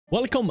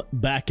Welcome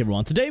back,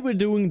 everyone. Today we're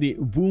doing the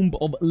Womb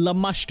of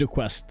Lamashtu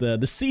quest,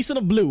 the Season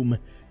of Bloom.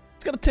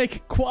 It's gonna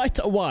take quite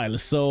a while,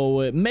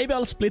 so maybe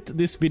I'll split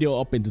this video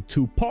up into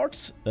two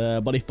parts,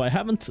 but if I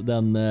haven't,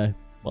 then,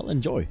 well,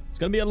 enjoy. It's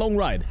gonna be a long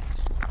ride.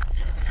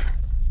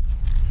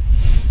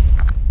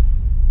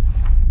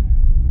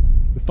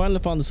 We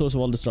finally found the source of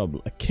all this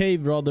trouble. A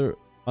cave rather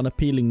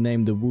unappealing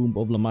named the Womb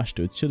of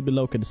Lamashtu. It should be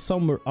located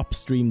somewhere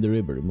upstream the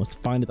river. We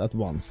must find it at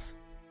once.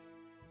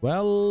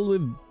 Well,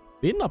 we've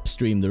been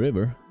upstream the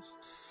river,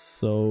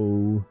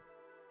 so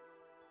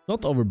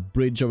not over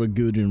bridge over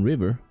Gudrun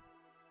River,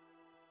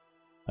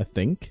 I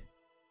think.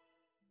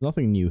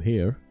 Nothing new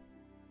here.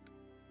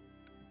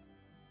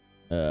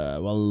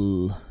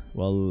 Well,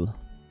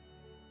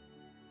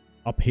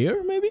 up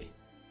here maybe?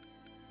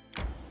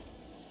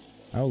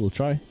 I will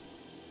try.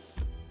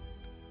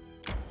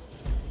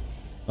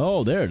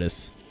 Oh, there it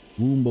is.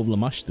 Womb of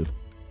Lamashtu.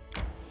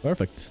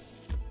 Perfect.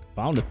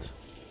 Found it.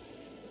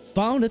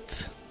 Found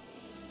it.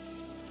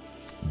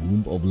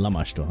 Womb of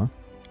Lamashtu, huh?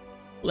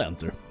 We'll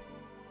enter.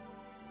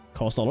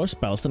 Cast all our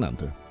spells and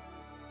enter.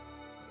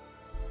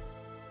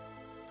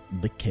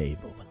 The cave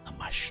of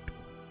Lamashtu.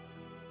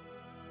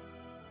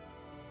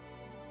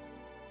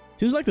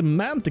 Seems like the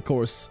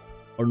manticores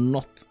are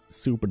not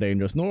super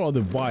dangerous, nor are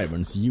the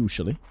wyverns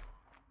usually.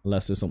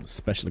 Unless there's some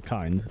special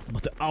kind.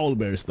 But the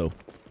owlbears though.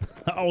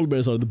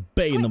 Owlbears are the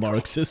bane of our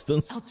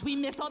existence. Else we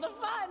miss all the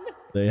fun.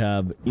 They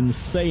have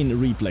insane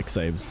reflex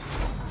saves.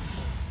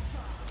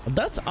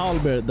 That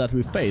owlbear that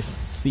we faced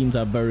seemed to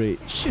have very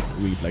shit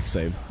reflex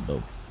save,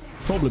 though.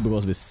 Probably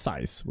because of his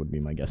size, would be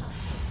my guess.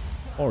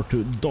 Or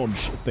to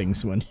dodge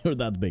things when you're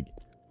that big.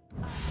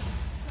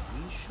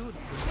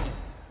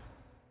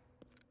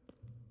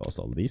 Cast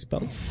all these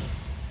spells.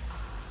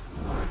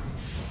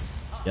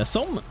 Yeah,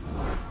 some...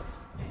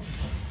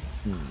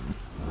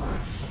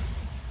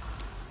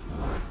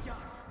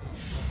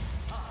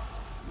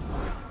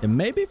 And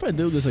maybe if I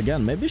do this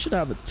again, maybe I should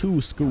have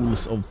two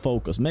schools of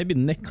focus. Maybe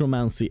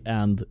necromancy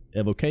and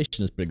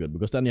evocation is pretty good,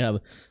 because then you have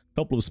a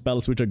couple of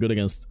spells which are good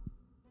against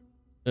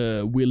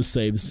will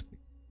saves.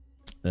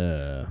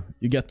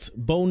 You get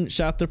bone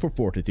shatter for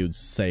fortitude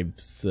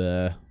saves,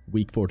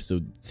 weak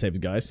fortitude saves,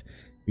 guys.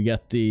 You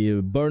get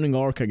the burning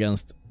arc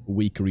against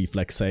weak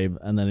reflex save,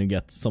 and then you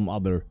get some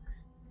other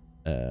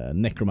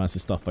necromancy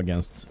stuff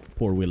against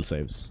poor will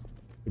saves.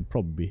 It'd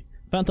probably be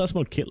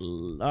Phantasmal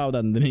kill. Oh,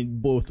 then they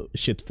need both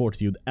shit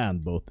fortitude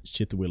and both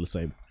shit will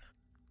save.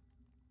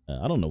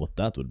 I don't know what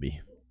that would be.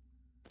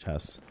 Which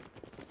has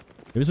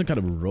maybe some kind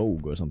of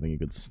rogue or something you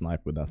could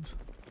snipe with that.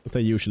 Because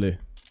they usually.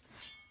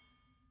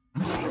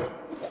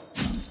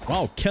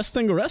 Wow,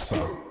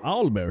 Kestengoressa,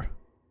 owlbear.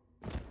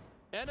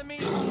 Enemy.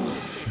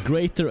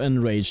 Greater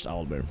enraged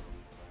owlbear.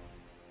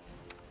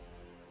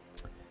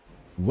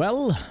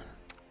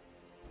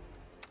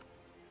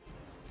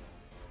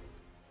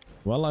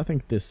 Well, I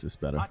think this is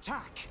better.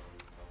 Attack.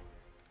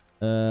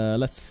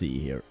 Let's see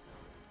here.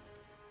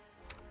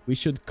 We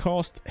should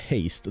cast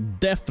haste.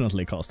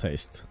 Definitely cast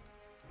haste.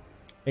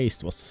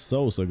 Haste was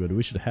so good.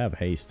 We should have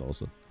haste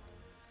also.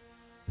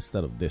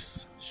 Instead of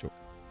this. Sure.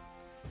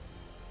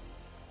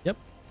 Yep.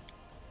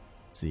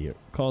 Let's see here.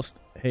 Cast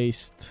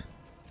haste.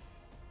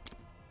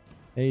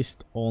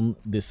 Haste on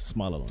this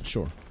Smilodon.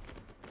 Sure.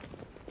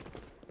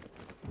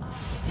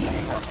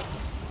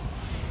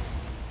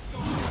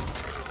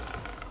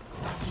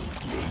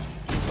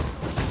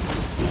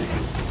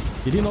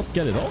 Did he not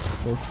get it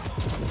off? Or?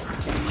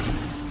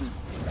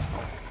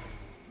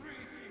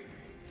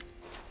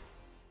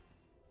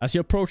 As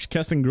you approach,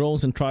 Kesten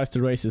groans and tries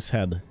to raise his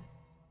head.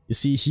 You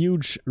see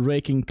huge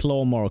raking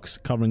claw marks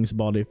covering his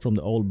body from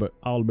the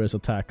owlbear's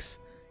attacks.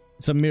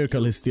 It's a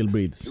miracle he still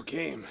breathes. You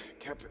came,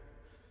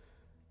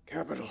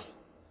 Capital.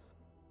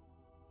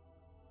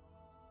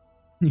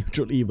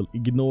 Neutral evil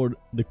ignored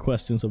the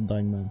questions of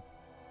dying man.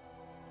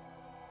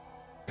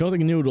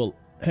 Cutting noodle.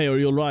 Hey, are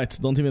you alright?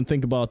 Don't even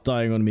think about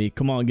dying on me.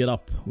 Come on, get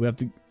up. We have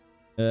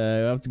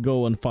to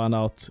go and find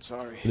out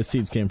where the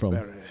seeds came from.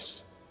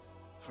 Baroness.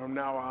 From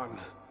now on,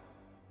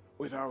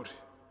 without...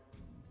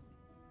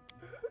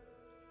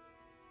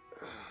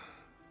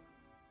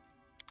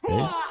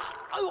 Okay.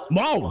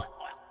 Wow!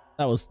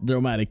 That was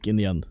dramatic in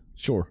the end.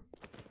 Sure.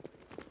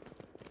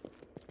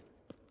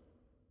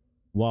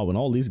 Wow, and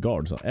all these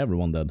guards are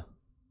everyone dead.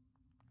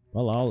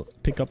 Well, I'll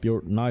pick up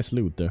your nice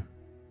loot there.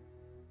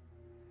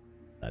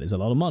 That is a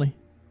lot of money.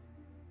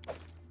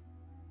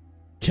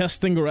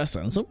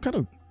 Kestengoressa and some kind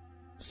of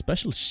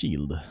special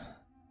shield.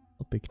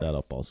 I'll pick that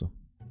up also.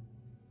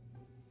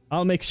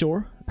 I'll make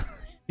sure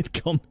it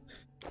come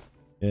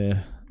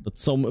that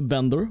some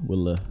vendor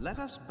will Let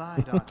us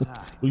bide our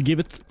time. will give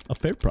it a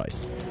fair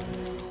price.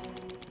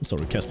 I'm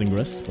sorry,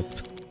 Kestengoressa,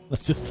 but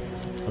that's just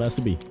what it has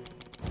to be.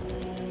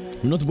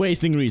 We're not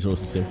wasting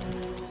resources here.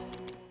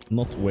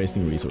 Not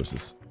wasting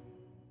resources.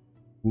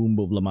 Womb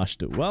of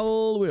Lamashtu.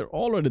 Well, we're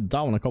already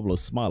down a couple of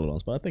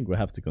Smilodons, but I think we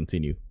have to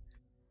continue.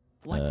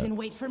 What's in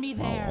wait for me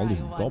there? Wow, all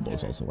these I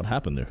gobbles wonder. also. What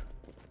happened there?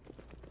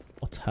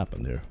 What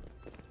happened there?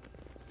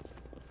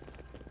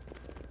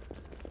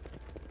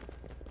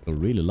 I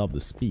really love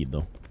the speed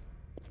though.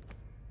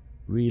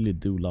 Really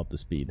do love the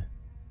speed.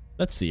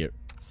 Let's see here.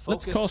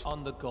 Let's Focus cast...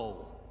 on the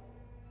goal.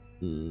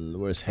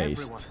 Where's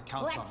haste?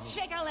 Let's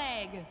shake a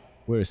leg.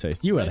 Where is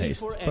haste? You had Ready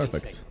haste. for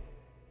Perfect. anything.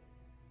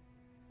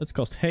 Let's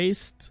cast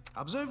haste.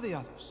 Observe the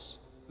others.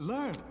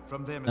 Learn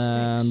from their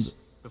And- mistakes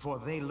before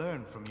they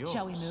learn from yours.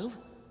 Shall we move?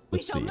 Let's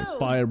we see. shall move.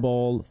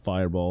 Fireball,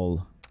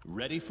 fireball.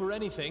 Ready for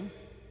anything.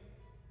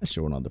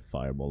 Sure, not the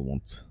fireball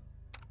won't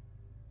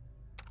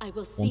I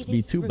will see won't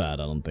be this too through. bad,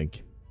 I don't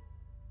think.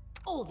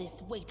 All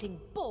this waiting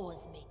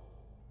bores me.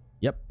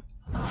 Yep.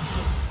 I'll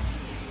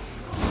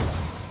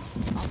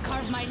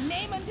carve my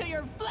name into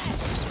your flesh.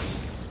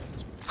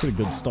 Pretty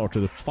good start to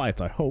the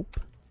fight, I hope.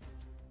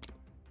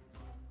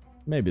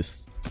 Maybe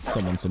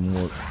summon some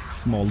more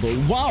small door.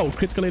 Wow,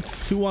 critical hit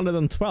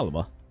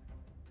 212.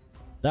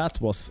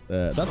 That was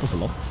a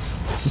lot.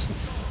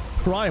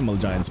 Primal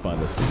giant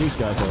spiders. These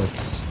guys are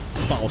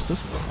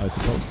bosses, I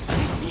suppose.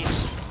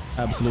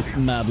 Absolute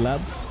mad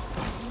lads.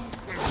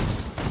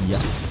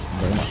 Yes,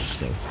 very much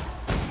so.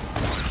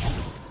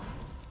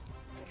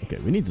 Okay,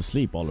 we need to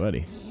sleep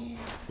already.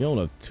 We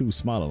only have 2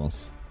 smile on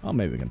us. Oh,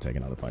 maybe we can take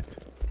another fight.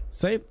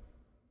 Save.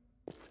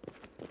 We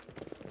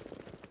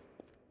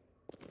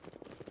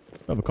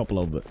have a couple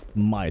of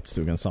mites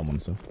we can summon,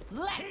 so.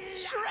 Let's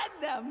shred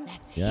them.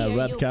 Let's Yeah, hear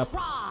red you cap.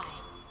 cry.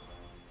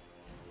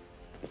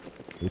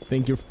 You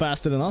think you're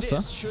faster than us,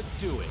 This huh? should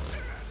do it.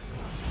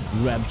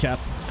 Red cap.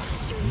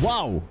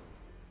 Wow!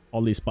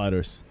 All these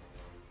spiders.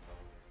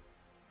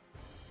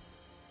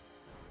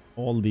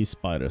 All these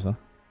spiders, huh?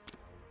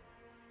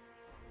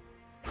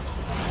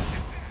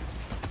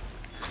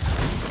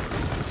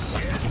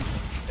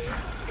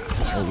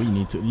 Oh, we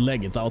need to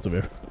leg it out of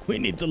here. We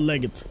need to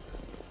leg it.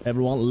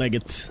 Everyone, leg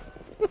it.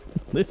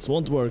 This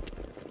won't work.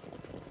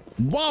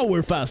 Wow,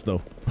 we're fast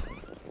though.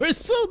 We're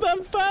so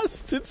damn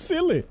fast. It's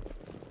silly.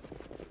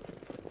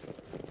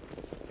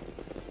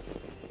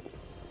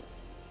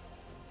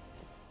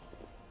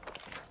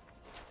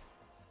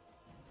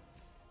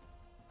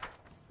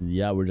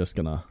 Yeah, we're just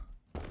gonna...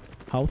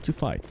 How to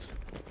fight.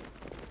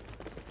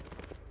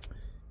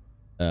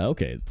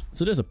 Okay,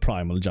 so there's a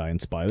primal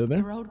giant spider The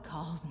there. road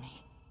calls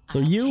me. So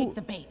I'll you- take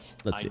the bait.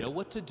 Let's I see. know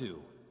what to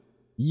do.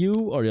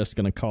 You are just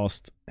gonna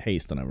cast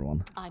haste on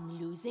everyone. I'm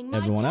losing my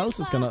Everyone else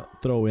is temper. gonna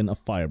throw in a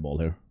fireball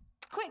here.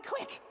 Quick,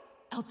 quick.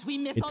 Else we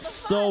miss all the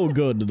It's fun. so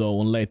good though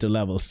on later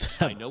levels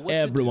to I have know what to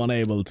everyone do.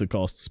 able to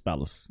cast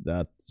spells.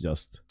 That's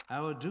just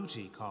Our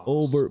duty calls.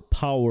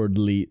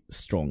 overpoweredly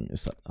strong.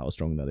 Is that how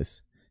strong that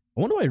is?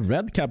 I wonder why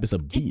Redcap is a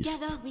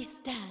beast. Together we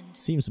stand.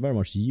 Seems very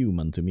much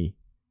human to me.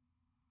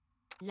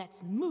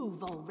 Let's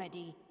move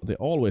already. But they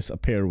always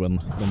appear when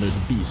there's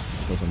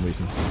beasts for some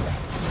reason.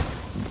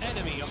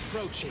 Enemy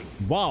approaching.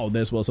 Wow,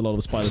 there was a lot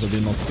of spiders I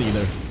did not see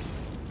there.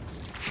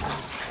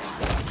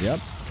 Yep,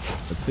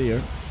 let's see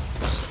here.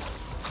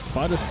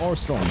 Spiders are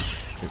strong.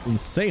 They're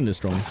insanely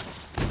strong.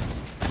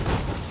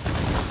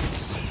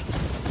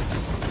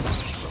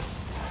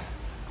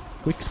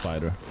 Quick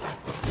spider.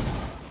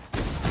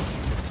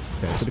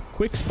 Okay, so the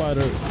quick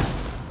spider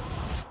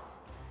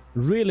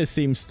really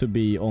seems to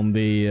be on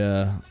the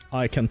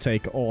I can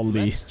take all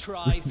the Let's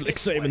try reflex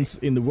this way. savings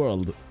in the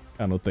world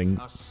kind of thing.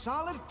 A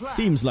solid plan.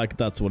 Seems like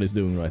that's what he's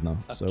doing right now.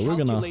 A So we're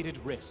gonna calculated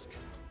risk.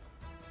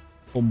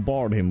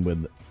 bombard him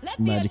with Let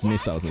the magic attack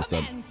missiles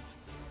instead. commence.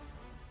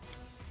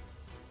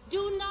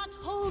 Do not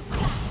hold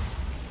back.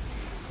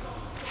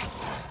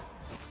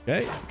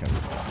 Okay, can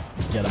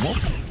get him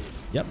off.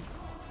 Yep,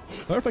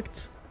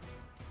 perfect.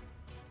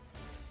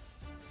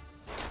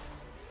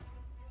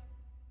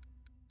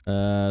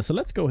 So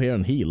let's go here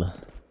and heal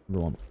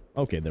everyone.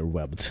 Okay, they're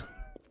webbed.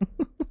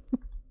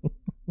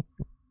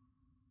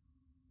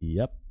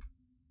 Yep.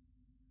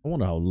 I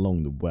wonder how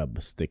long the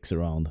web sticks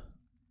around.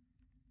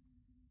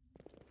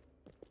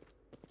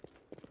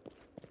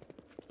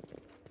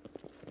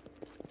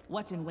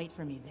 What's in wait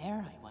for me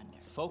there, I wonder.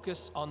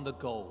 Focus on the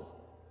goal.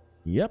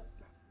 Yep.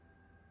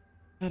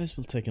 This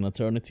will take an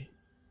eternity.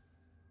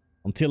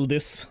 Until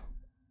this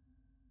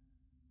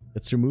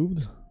gets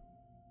removed.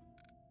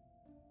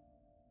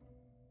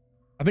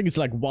 I think it's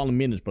like 1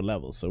 minute per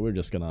level, so we're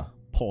just gonna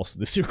pause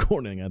this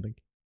recording, I think.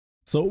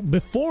 So,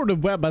 before the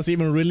web has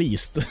even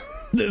released,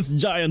 this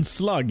giant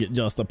slug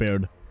just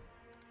appeared.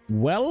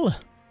 Well,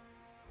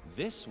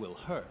 This will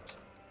hurt.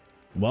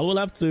 we'll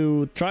have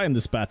to try and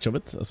dispatch of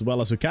it as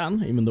well as we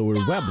can, even though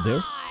we're webbed here.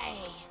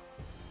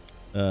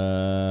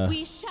 Die!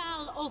 We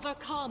shall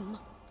overcome.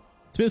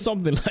 It's been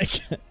something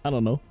like, I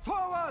don't know,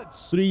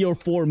 Forwards! 3 or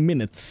 4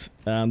 minutes,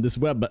 and this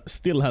web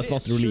still has This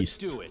not should released.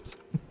 do it.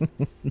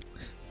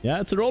 Yeah,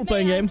 it's a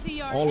role-playing May I game. see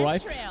your All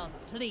right. entrails,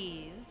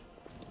 please.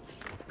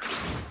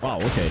 Wow,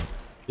 okay.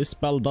 This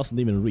spell doesn't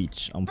even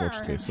reach,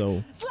 unfortunately, Burn.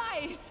 so...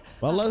 Slice.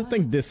 Well, I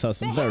think this has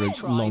very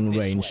Try long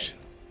this range,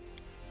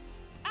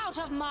 Out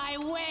of my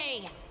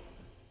way.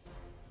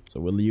 so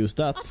we'll use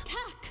that.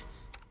 Attack.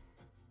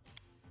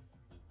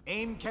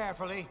 Aim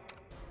carefully.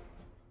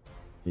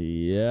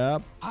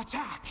 Yep.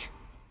 Attack!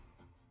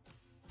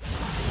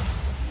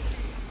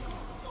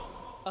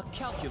 A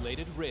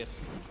calculated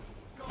risk.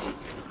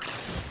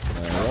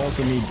 We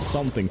also need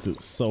something to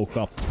soak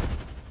up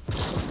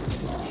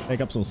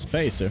Take up some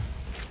space here.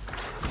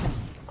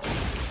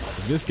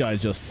 This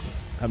guy's just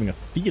having a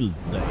field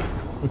day.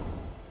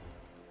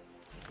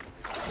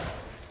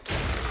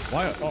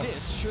 Why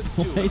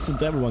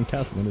isn't everyone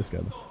casting on this guy?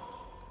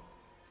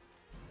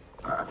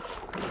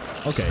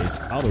 Okay, he's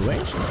out of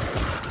range now.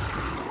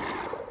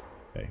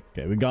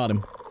 Okay, we got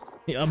him.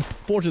 He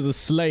unfortunately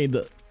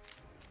slain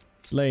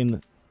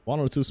one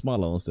or two small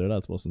ones there.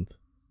 That wasn't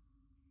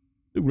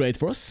too great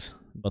for us,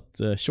 but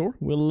sure,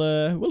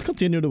 we'll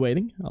continue the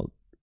waiting. I'll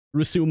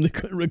resume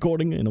the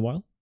recording in a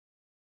while.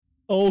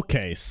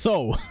 Okay,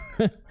 so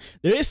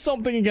there is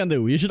something you can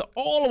do. You should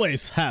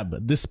always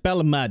have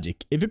Dispel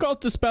Magic. If you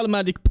got Dispel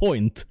Magic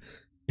point,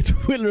 it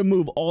will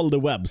remove all the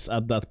webs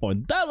at that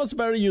point. That was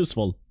very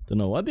useful to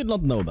know. I did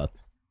not know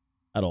that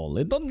at all.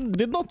 It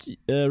did not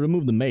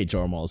remove the mage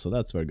armor also.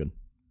 That's very good.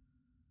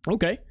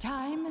 Okay,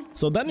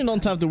 so then you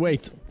don't have to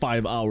wait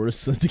 5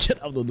 hours to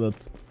get out of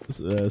that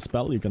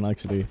spell. You can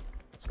actually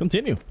just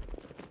continue.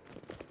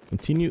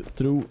 Continue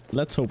through.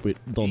 Let's hope we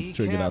don't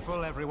trigger that.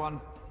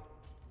 Everyone.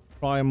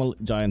 Primal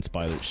giant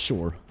spider,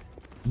 sure.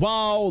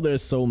 Wow,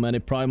 there's so many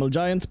primal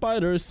giant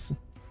spiders.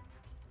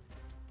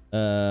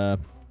 Well,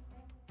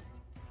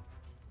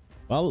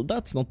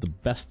 that's not the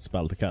best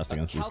spell to cast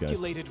against these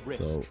guys.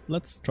 So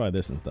let's try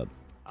this instead.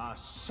 A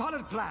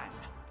solid plan.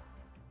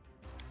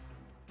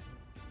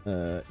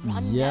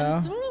 Run yeah.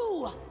 them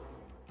through.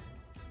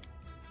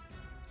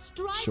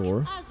 Strike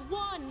Sure. as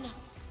one.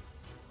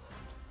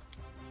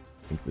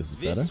 I think this is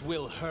better. This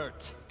will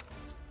hurt.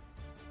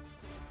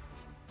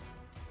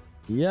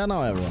 Yeah,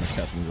 now everyone is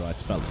casting the right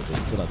spells at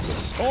this, so that's good.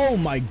 Oh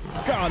my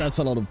god, that's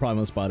a lot of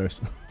primal spiders.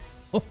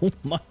 Oh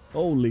my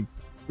holy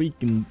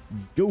freaking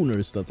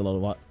gooners, that's a lot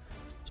of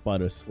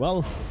spiders.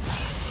 Well,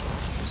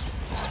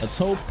 let's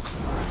hope.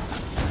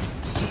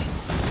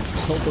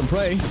 Let's hope and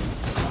pray.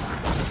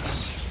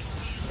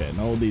 Okay,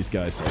 now these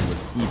guys are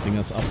just eating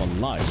us up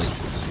alive.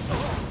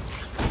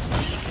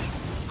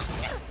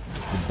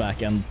 The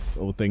back end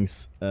of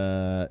things.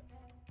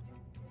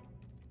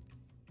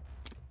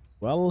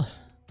 Well,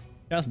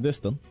 cast this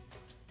then.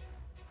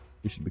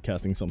 We should be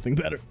casting something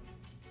better.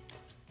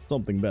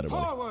 Something better,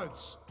 buddy.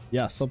 Forwards.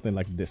 Yeah, something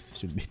like this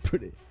should be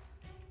pretty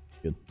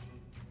good.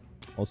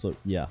 Also,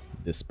 yeah,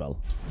 this spell.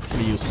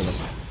 Pretty useful.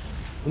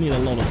 We need a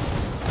lot of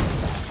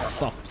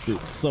stuff to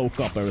soak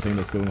up everything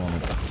that's going on.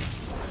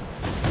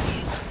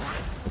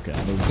 Okay,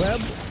 the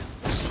web.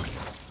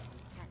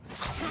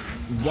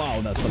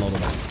 Wow, that's a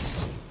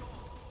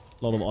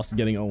lot of us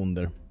getting owned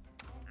there.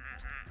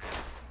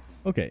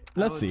 Okay,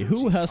 let's see.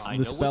 Who has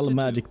the spell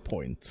magic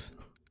point?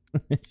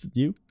 Is it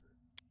you?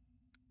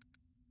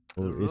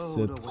 Or is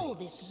it... All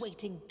this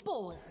waiting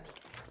bores me.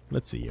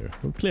 Let's see here.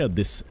 We'll clear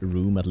this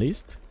room at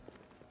least.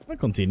 I'll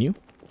continue.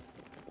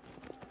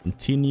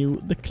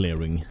 Continue the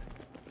clearing.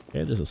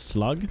 Okay, there's a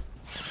slug.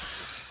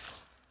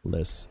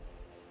 Let's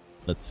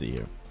see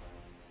here.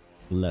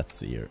 Let's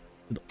see here.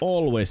 It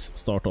always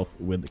start off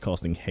with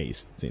casting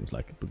haste, it seems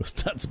like, because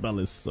that spell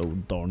is so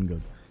darn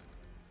good.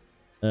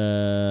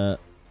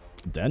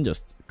 Then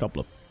just a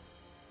couple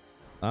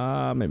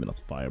of... maybe not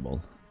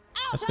fireball.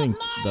 I think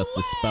that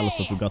the spells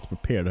that we got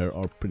prepared here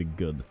are pretty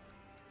good.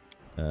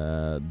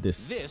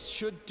 This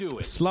should do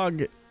it.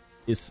 Slug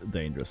is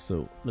dangerous,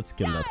 so let's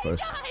kill that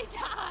first.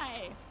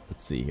 Die.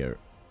 Let's see here.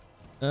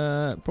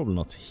 Probably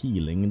not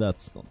healing,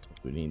 that's not what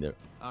we need there.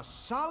 A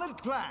solid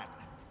plan.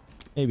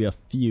 Maybe a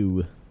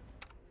few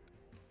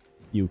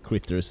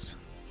critters.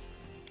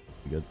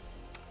 Pretty good.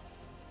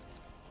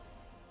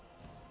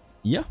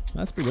 Yeah,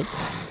 that's pretty good.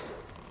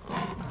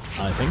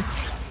 I think.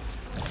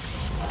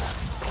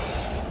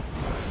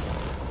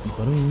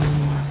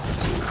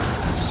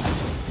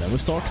 Then we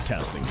start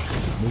casting.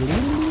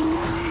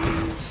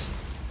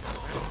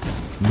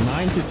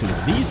 92.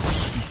 These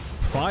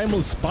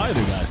primal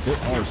spider guys, they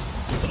are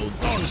so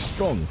darn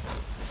strong.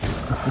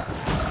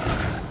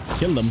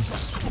 Kill them.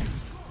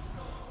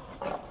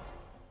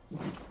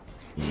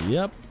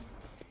 Yep.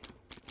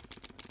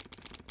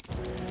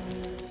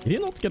 Did he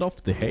not get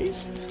off the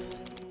haste?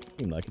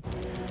 Seemed like it.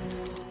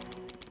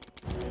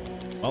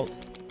 Well,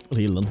 we'll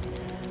heal them.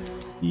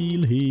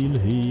 Heal, heal,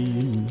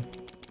 heal.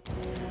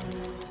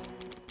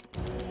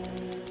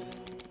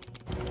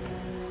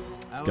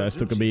 These guys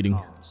took a beating.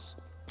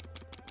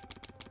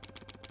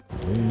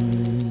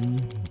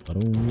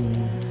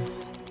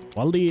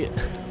 Well, the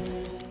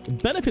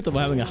benefit of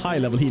having a high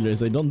level healer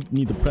is I don't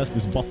need to press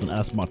this button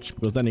as much,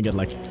 because then you get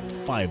like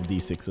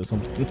 5d6 or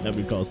something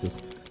every cast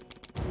this.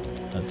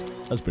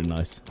 That's pretty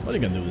nice. But you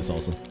can do this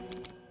also.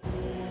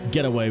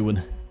 Get away with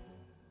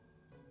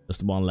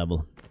just one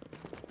level.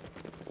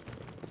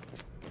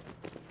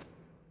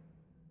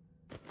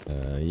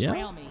 Yeah.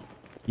 Trail me.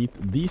 Eat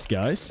these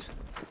guys.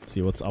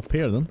 See what's up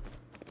here then.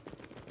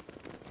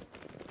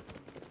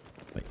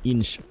 I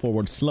inch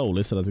forward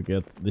slowly so that we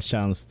get the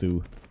chance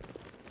to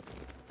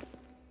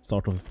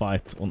start off the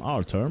fight on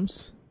our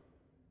terms.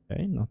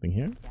 Okay, nothing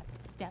here.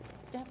 Step,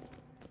 step.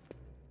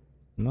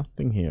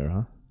 Nothing here,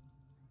 huh?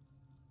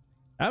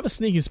 I have a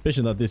sneaky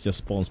suspicion that this just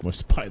spawns more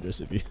spiders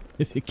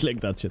if you click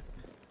that shit.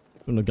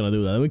 We're not gonna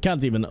do that. We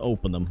can't even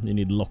open them. You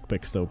need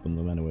lockpicks to open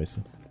them anyway,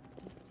 so.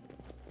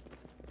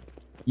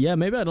 Yeah,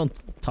 maybe I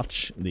don't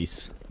touch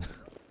these.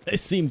 They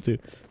seem to.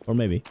 Or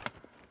maybe.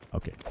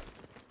 Okay.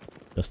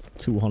 Just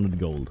 200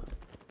 gold.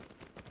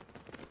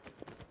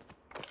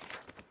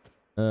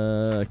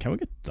 Can we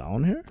get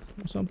down here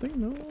or something?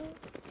 No.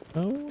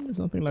 No, there's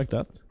nothing like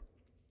that.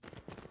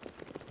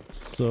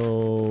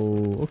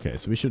 So, okay,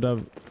 so we should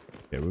have...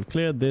 Okay, we've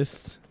cleared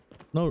this.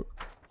 No.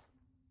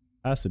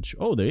 Passage.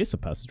 Oh, there is a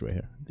passage right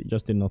here. You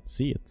just did not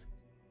see it.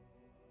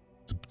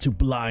 Too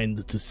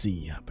blind to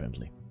see,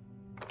 apparently.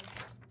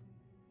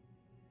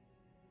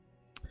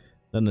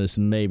 Then there's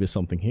maybe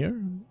something here.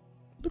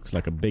 Looks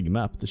like a big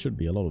map. There should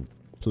be a lot of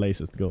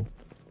places to go.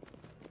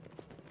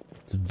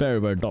 It's very,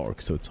 very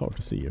dark, so it's hard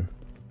to see here.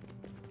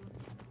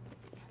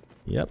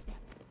 Yep.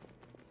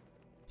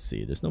 Let's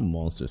see, there's no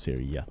monsters here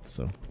yet,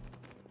 so...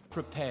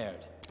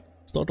 Prepared.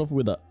 Start off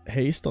with a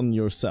haste on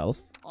yourself.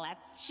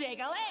 Let's shake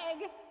a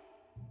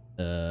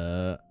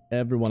leg.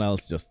 Everyone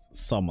else just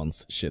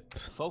summons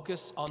shit.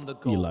 Focus on the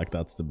I feel goal. like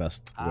that's the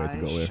best way to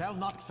go I here. shall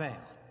not fail.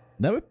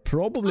 Then we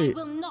probably... I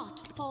will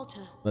not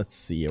falter. Let's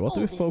see here. What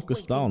do we All this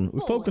focus waiting down? We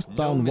for. focus No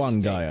down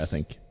one guy, I mistakes.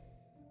 think.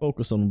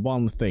 Focus on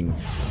one thing.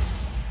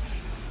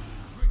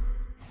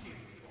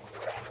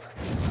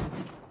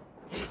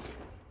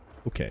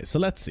 Okay, so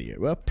let's see here.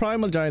 We have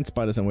primal giant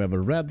spiders and we have a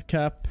red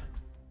cap.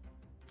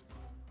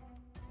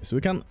 So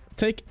we can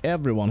take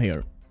everyone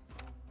here.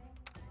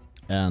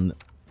 And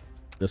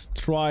just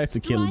try to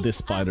kill Strike this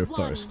spider as one.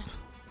 first.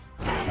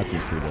 That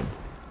seems pretty good.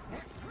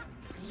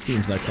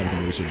 Seems like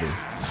something we should do.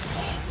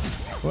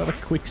 We have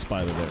a quick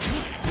spider there.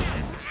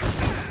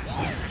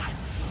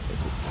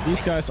 So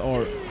these guys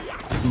are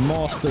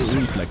master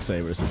reflex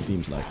savers, it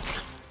seems like.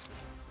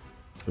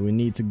 So we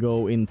need to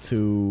go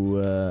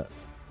into...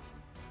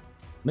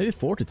 maybe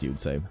fortitude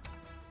save.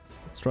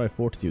 Let's try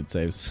fortitude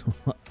saves.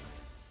 What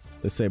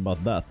they say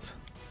about that?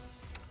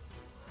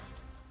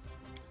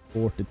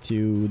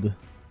 Fortitude.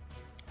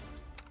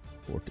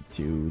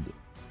 Fortitude.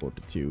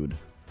 Fortitude.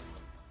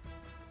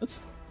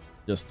 Let's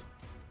just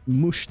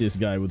mush this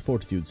guy with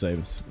fortitude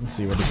saves and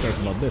see what it says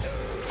about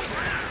this.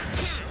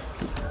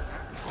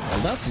 Well,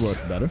 that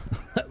worked better.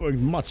 That worked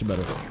much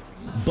better.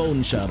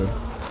 Bone shatter.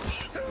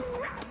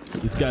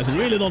 These guys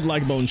really don't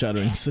like bone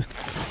shatterings.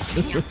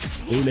 They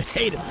really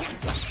hate it.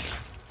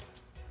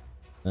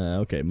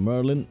 Okay,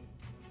 Merlin.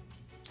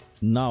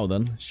 Now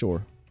then,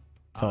 sure.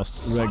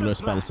 Cast regular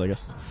spells, I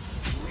guess.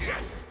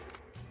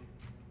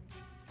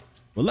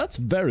 Well, that's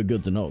very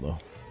good to know, though.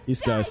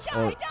 These guys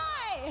are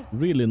Die!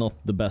 really not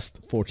the best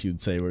fortitude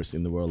savers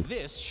in the world.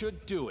 This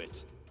should do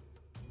it.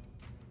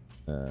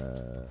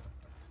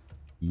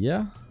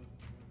 Yeah.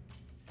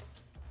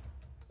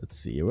 Let's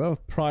see. We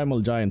have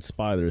primal giant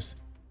spider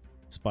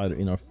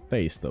in our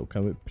face, though.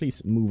 Can we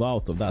please move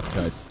out of that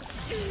guy's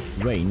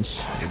range?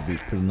 Would be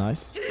pretty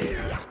nice. This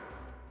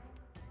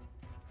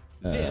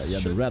Yeah,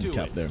 the should red do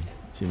cap it. there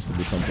seems to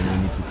be something we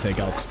need to take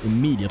out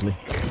immediately.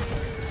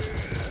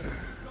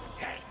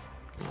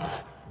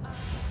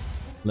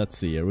 Let's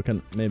see here. We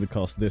can maybe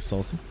cast this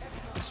also.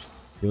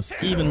 Give us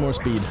even more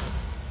speed.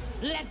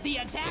 Let the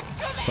attack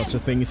commence. Such a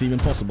thing is even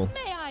possible.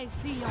 May I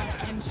see your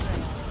entrance,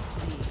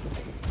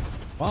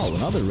 please? Wow,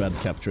 another red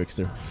cap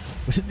trickster.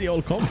 Where did they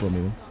all come from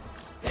even?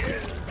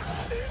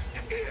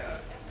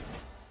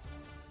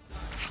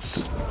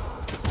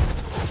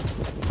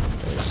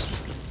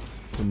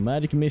 So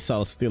magic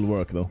missiles still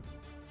work though.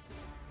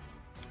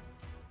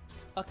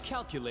 A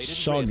calculated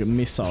Shog risk.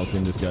 missiles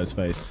in this guy's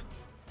face.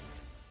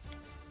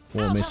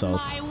 More Out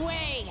missiles. of my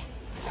way.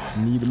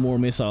 Need more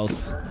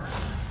missiles.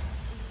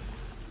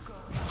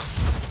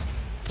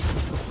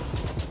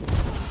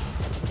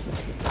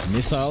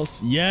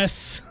 Missiles.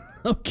 Yes!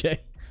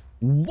 Okay.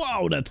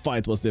 Wow, that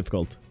fight was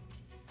difficult.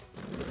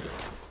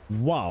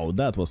 Wow,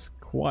 that was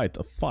quite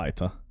a fight,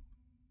 huh?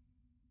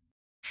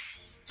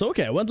 So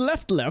okay, I went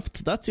left.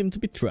 That seemed to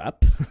be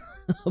trap.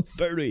 A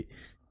very,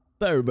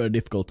 very, very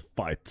difficult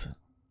fight.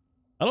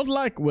 I don't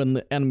like when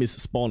the enemies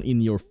spawn in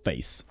your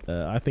face.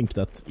 I think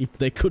that if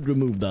they could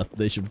remove that,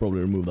 they should probably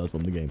remove that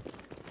from the game.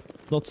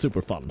 Not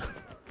super fun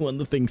when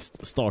the things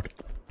start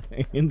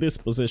in this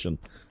position.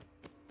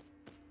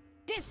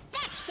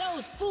 Dispatch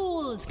those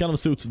fools. This kind of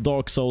suits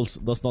Dark Souls,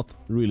 does not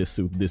really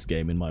suit this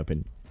game in my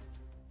opinion.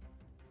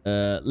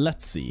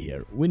 Let's see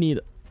here. We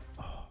need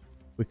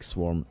quick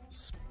swarm.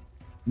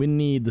 We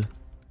need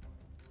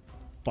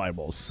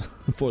fireballs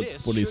for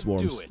This these should do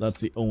swarms. it.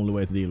 That's the only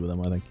way to deal with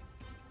them, I think.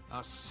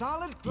 A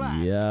solid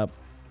plan. Yep.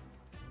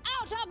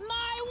 Out of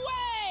my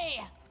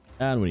way.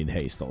 And we need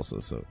haste also,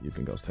 so you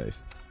can ghost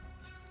haste.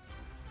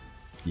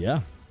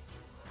 Yeah.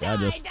 Yeah,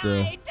 just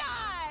Die!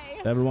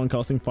 everyone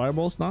casting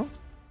fireballs now?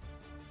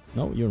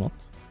 No, you're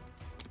not.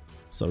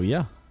 So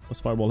yeah,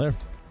 what's fireball here?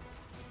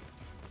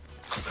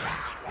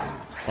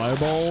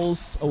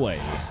 Fireballs away.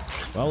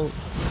 Well,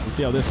 we'll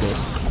see how this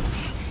goes.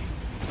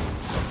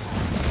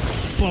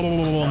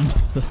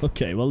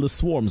 Okay, well the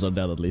swarms are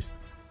dead at least.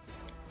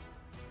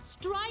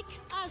 Strike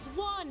as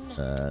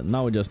one.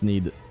 Now we just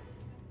need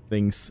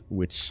things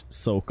which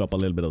soak up a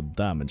little bit of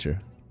damage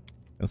here.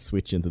 And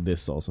switch into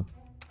this also.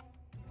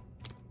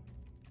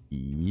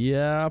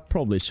 Yeah,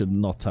 probably should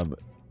not have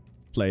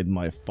played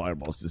my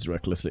fireballs this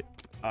recklessly.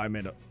 I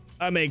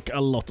make a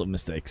lot of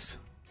mistakes.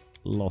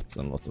 Lots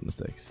and lots of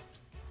mistakes.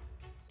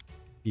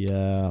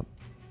 Yeah.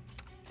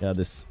 Yeah,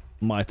 this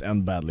might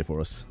end badly for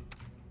us.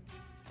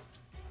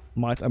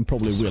 Might and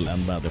probably will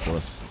end badly for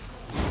us.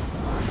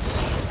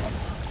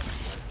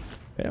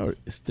 Okay, or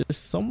is there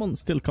someone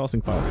still casting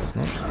fireballs?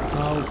 No?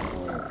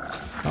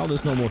 Now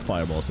there's no more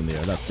fireballs in the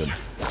air. That's good.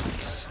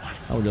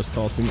 Now we're just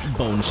casting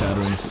bone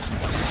shatterings.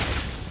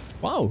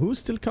 Wow, who's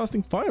still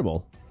casting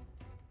fireball?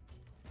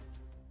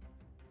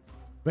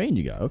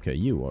 Range guy. Okay,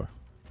 you are.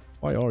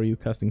 Why are you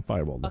casting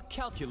fireball? A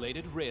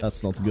calculated risk.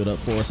 That's not good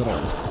for us at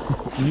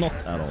all.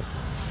 Not at all.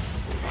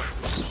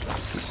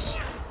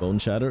 Bone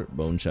shatter,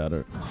 bone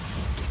shatter.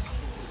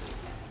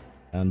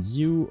 And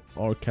you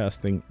are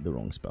casting the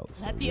wrong spells.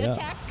 So Let the yeah.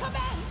 attack commence.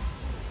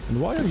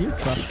 And why are you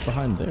trapped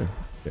behind there?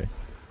 Okay.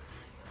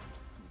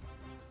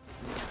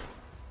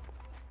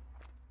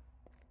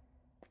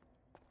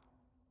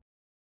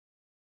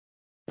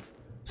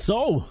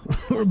 So,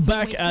 we're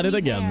back Wait at for it me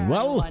again. there, I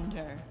Well,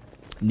 wonder.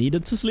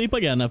 needed to sleep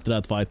again after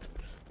that fight.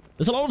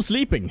 There's a lot of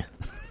sleeping.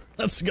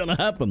 That's gonna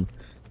happen.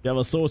 You have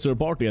a sorcerer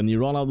party and you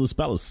run out of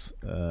spells.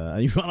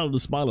 And you run out of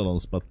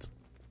smilodons, but...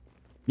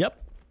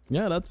 Yep.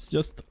 Yeah, that's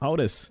just how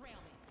it is.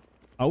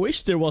 I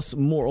wish there was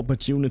more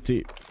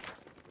opportunity.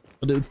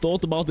 I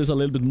thought about this a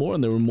little bit more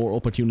and there were more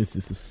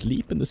opportunities to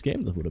sleep in this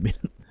game. That would have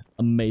been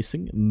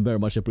amazing. Very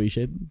much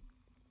appreciated.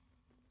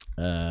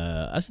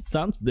 As it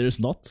stands, there's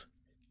not.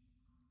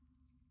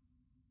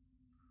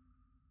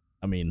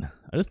 I mean,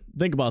 I just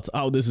think about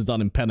how this is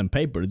done in pen and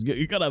paper.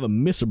 You gotta have a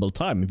miserable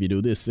time if you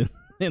do this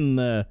in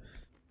the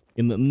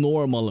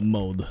normal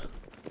mode,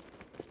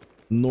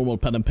 normal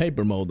pen and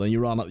paper mode, and you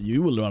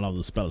will run out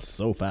of spells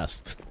so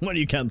fast when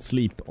you can't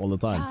sleep all the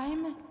time.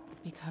 Time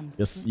becomes.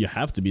 Yes, you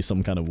have to be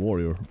some kind of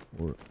warrior,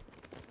 or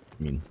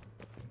I mean,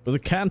 because the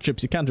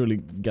cantrips you can't really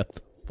get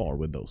far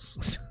with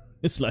those.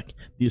 It's like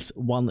this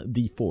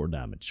 1d4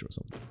 damage or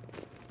something.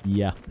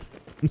 Yeah,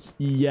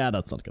 yeah,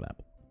 that's not gonna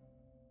happen.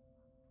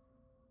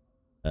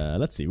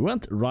 Let's see, we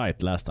went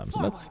right last time, so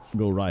let's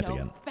go right No,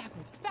 again.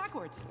 backwards,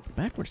 backwards.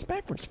 Backwards,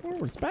 backwards,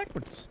 forwards,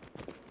 backwards.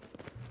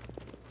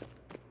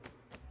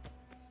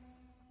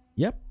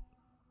 Yep.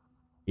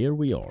 Here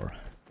we are.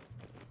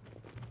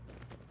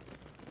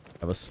 I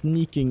have a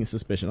sneaking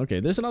suspicion. Okay,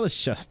 there's another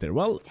chest here.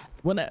 Well,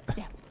 we've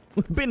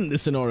been in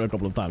this scenario a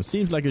couple of times.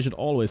 Seems like you should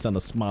always send a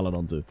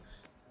Smilodon to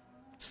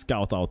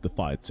scout out the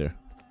fights here.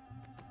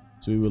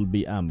 So we will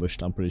be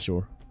ambushed, I'm pretty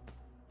sure.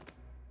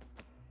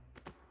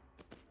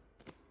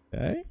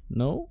 Okay,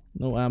 no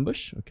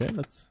ambush. Okay,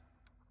 let's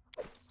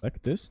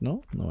like this.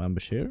 No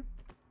ambush here.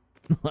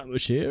 No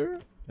ambush here.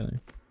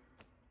 Can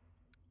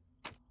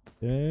I?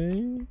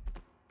 Okay.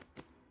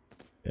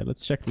 Yeah,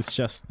 let's check this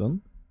chest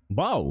then.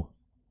 Wow,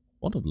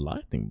 what a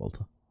lightning bolt.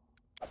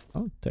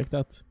 Oh, take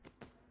that.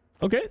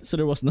 Okay, so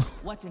there was no.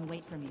 What's in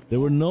wait for me? There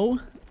were no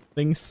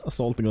things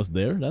assaulting us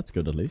there. That's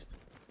good at least.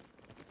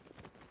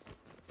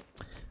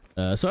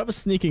 So I have a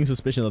sneaking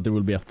suspicion that there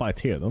will be a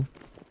fight here though.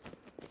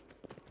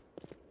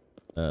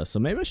 So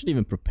maybe I should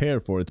even prepare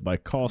for it by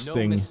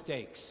casting... No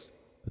mistakes.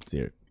 Let's see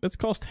here. Let's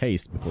cast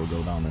haste before we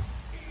go down there.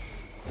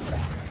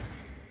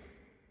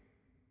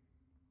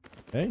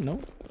 Okay, no.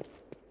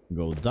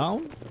 Go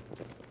down.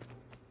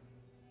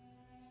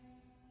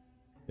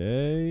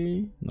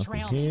 Okay,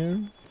 nothing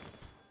here.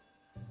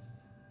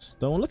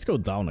 Stone, let's go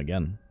down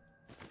again.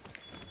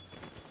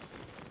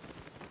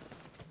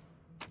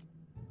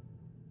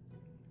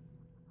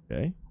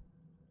 Okay.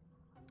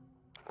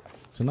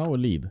 So now we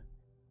leave.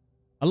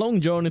 A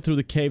long journey through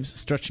the caves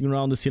stretching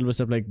around the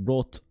Silverstep Lake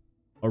brought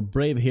our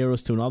brave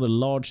heroes to another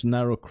large,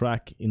 narrow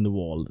crack in the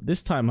wall.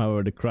 This time,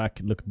 however, the crack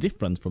looked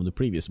different from the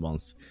previous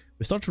ones.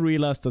 We start to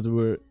realize that we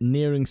were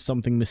nearing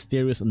something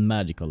mysterious and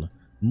magical.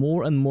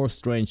 More and more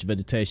strange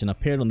vegetation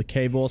appeared on the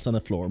cave walls and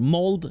the floor.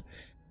 Mold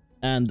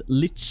and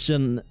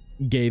lichen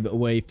gave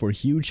way for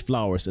huge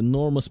flowers,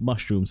 enormous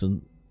mushrooms,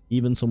 and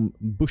even some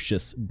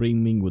bushes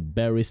brimming with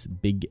berries,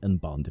 big and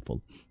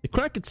bountiful. The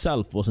crack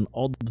itself was as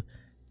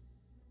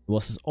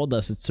odd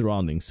as its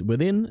surroundings.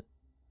 Within,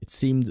 it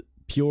seemed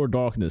pure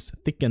darkness,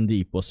 thick and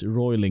deep, was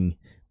roiling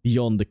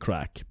beyond the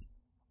crack.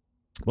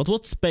 But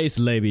what space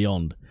lay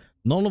beyond?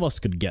 None of us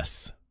could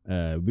guess.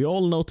 We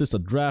all noticed a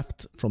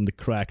draft from the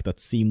crack that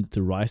seemed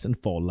to rise and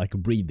fall like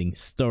breathing,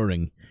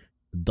 stirring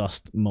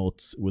dust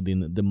motes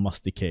within the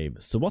musty cave.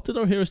 So what did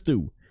our heroes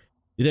do?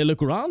 Did they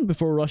look around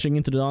before rushing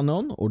into the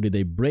unknown, or did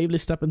they bravely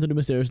step into the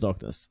mysterious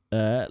darkness?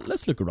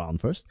 Let's look around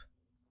first.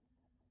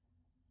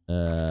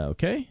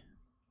 Okay.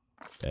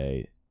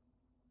 Okay,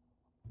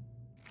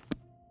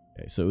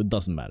 so it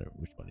doesn't matter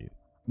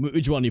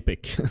which one you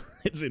pick.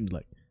 It seems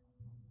like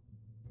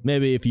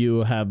maybe if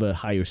you have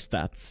higher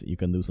stats, you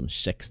can do some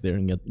checks there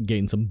and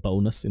gain some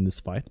bonus in this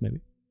fight.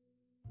 Maybe,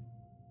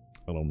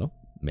 I don't know.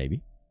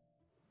 Maybe.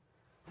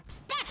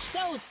 Smash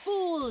those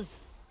fools!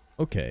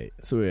 Okay,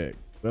 so we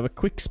have a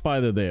quick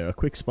spider there, a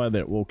quick spider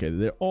there. Okay,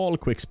 they're all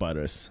quick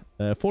spiders.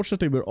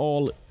 Fortunately, we're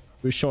all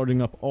we're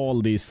charging up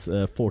all these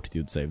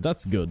fortitude save.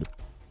 That's good.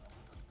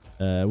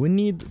 We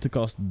need to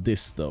cast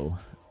this though.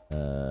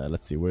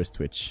 Let's see, where's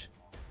Twitch?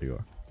 There you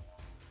are.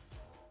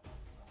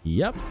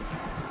 Yep.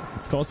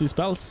 Let's cast these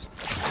spells.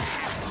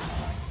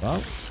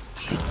 Wow.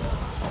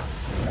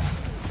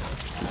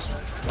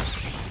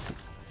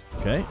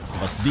 Okay,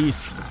 but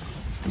these,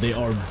 they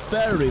are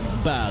very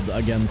bad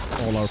against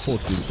all our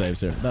fortitude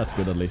saves here. That's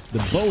good at least.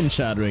 The bone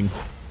shattering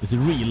is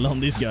real on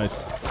these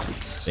guys.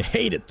 They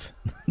hate it.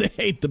 They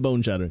hate the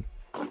bone shattering.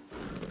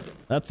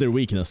 That's their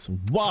weakness.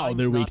 Wow,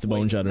 they're weak to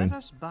bone shattering. Let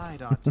us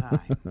bide our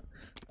time.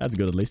 That's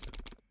good at least.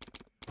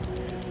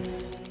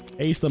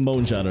 Haste and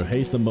bone shatter.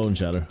 Haste and bone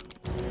shatter.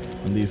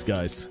 And these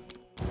guys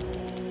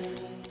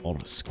are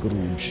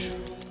Scrooge.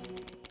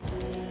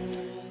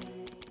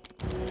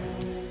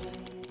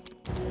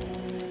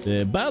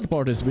 The bad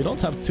part is we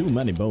don't have too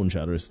many bone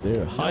shatters.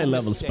 They're high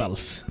level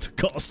spells to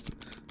cast.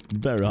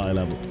 Very high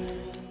level.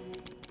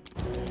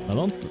 I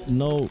don't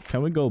know.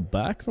 Can we go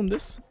back from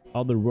this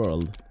other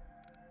world?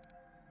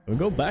 Can we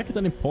go back at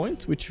any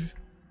point? Which...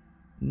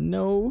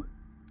 No.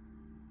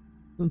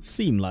 Doesn't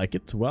seem like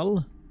it.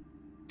 Well...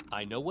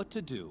 I know what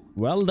to do.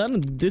 Well,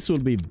 then this will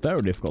be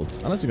very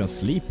difficult. Unless we can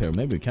sleep here.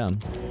 Maybe we can.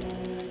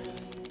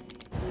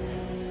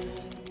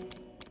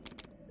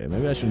 Okay,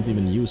 maybe I shouldn't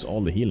even use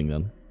all the healing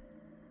then.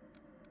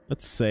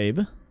 Let's save.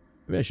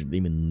 Maybe I should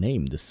even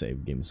name this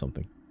save. Give me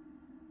something.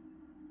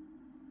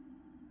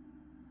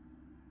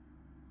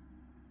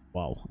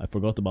 Wow, I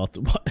forgot about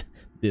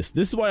this.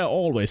 This is why I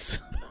always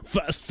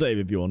fast save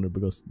if you wonder,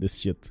 because this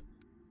shit.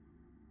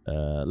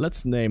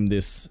 Let's name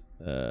this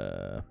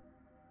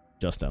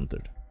just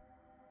entered.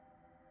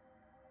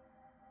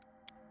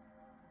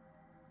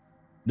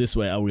 This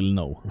way I will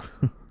know.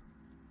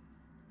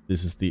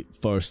 This is the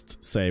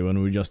first save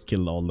when we just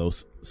killed all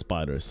those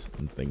spiders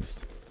and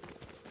things.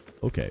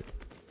 Okay.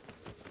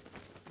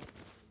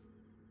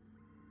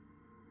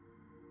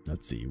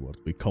 Let's see what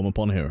we come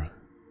upon here.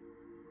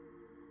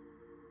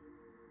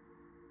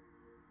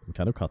 Some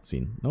kind of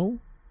cutscene. No?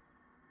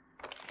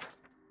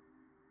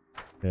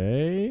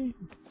 Okay.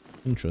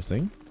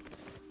 Interesting.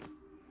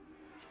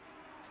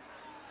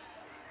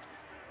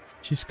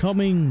 She's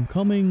coming,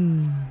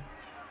 coming.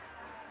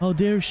 How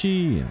dare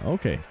she?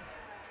 Okay.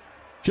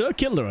 Should have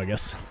killed her, I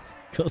guess.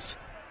 Because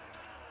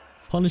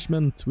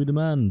punishment we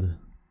demand.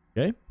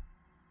 Okay.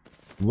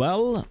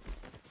 Well,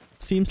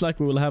 seems like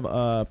we will have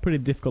a pretty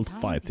difficult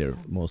fight here,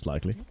 most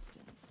likely.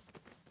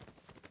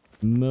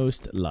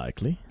 Most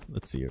likely.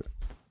 Let's see here.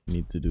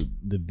 Need to do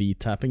the V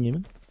tapping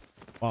even.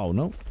 Wow,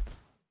 no.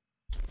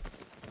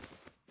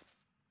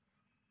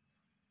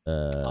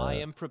 I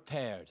am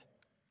prepared.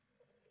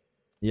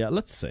 Yeah,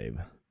 let's save.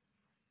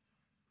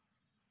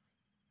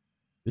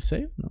 We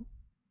save? No.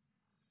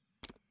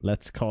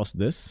 Let's cast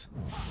this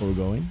before we're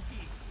going.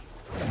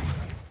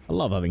 I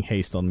love having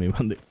haste on me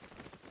when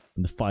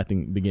the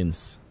fighting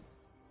begins.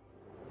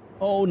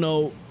 Oh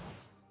no.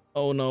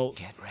 Oh no.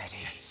 Get ready.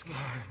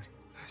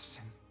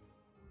 Listen.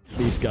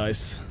 These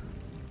guys.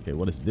 Okay,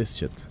 what is this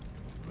shit?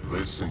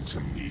 Listen to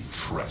me,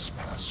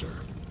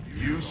 trespasser.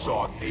 You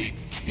sought a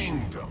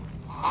kingdom.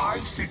 I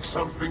seek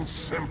something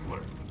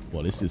simpler.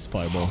 What is this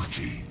fireball?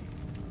 Apology.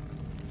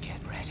 Get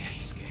ready.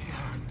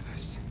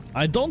 Listen.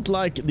 I don't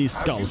like these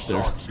skulls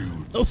there.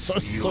 Those are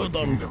so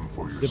dumb.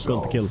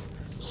 Difficult to kill.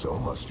 So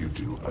must you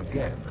do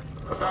again.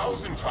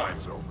 1,000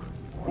 times over.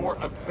 For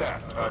a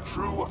theft, a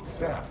true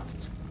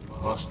theft,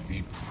 must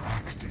be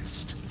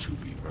practiced to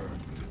be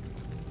earned.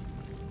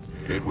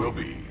 It will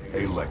be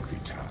a lengthy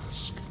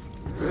task.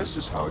 This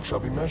is how it shall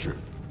be measured.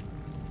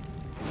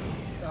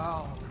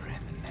 Oh,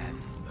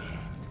 remember.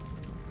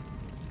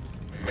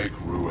 Make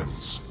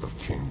ruins of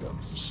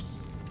kingdoms.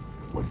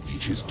 When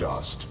each is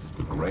dust,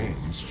 the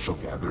grains shall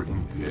gather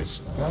in this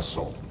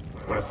vessel.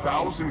 When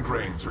 1,000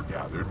 grains are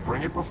gathered,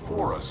 bring it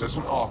before us as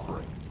an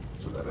offering,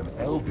 so that an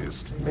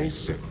eldest may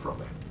sip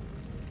from it.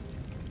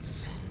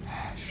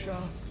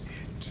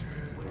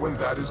 When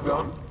that is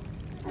done,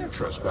 your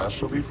trespass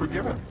shall be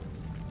forgiven.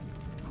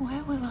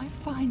 Where will I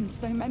find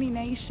so many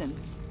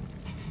nations?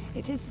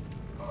 It is...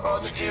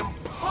 An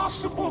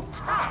impossible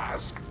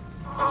task?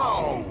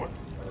 How?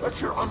 Let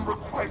your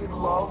unrequited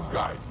love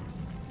guide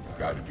you.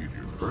 Guided you to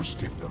your first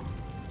kingdom,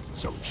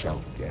 so it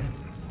shall again.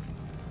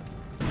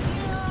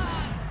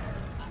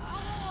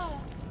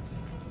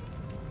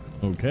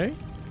 Okay.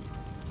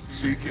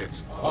 Seek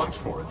it, hunt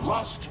for it,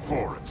 lust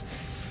for it.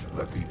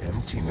 Let the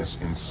emptiness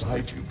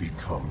inside you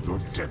become your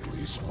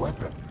deadliest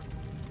weapon.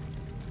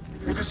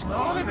 It is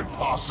not an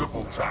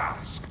impossible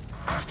task.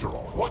 After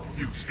all, what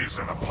use is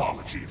an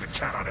apology that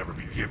cannot ever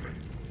be given?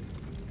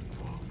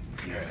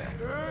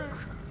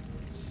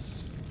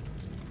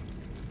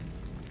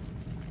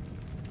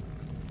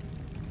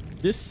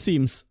 This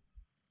seems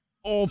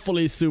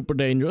awfully super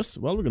dangerous.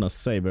 Well, we're gonna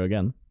save her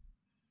again.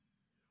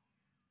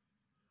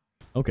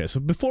 Okay, so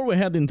before we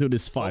head into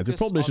this fight, we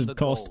probably should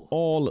cast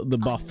all the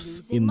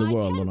buffs in the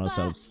world on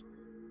ourselves.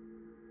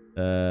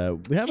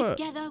 We have a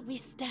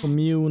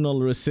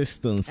communal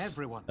resistance,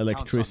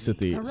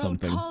 electricity,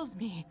 something. Calls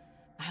me.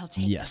 I'll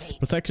take Yes, the bait.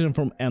 protection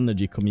from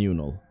energy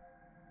communal.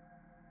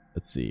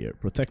 Let's see here.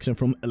 Protection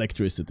from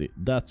electricity.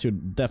 That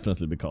should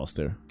definitely be cast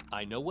here.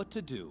 I know what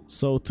to do.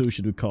 So too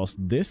should we cast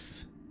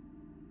this.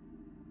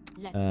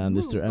 Let's And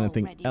is there move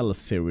anything already.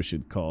 else here we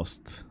should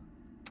cast?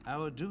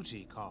 Our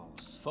duty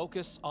calls.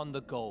 Focus on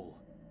the goal.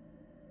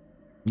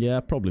 Yeah,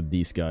 probably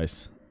these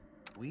guys.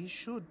 We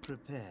should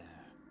prepare.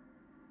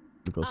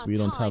 Because Our we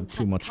don't time have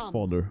too has much come.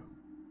 fodder.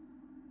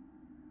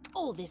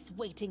 All this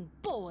waiting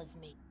bores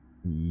me.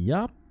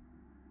 Yup.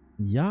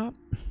 Yup.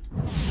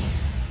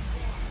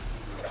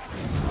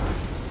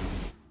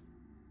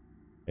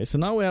 Okay, so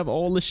now we have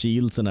all the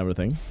shields and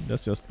everything.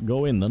 Let's just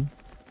go in then.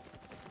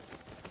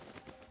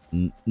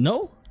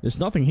 No? There's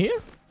nothing here?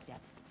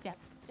 Step, step,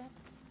 step.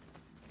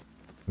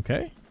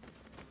 Okay.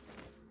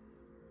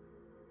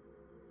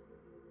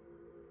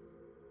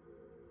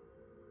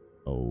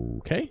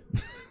 Okay.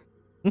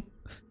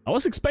 I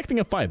was expecting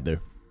a fight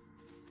there.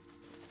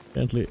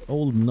 Apparently,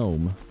 old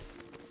gnome.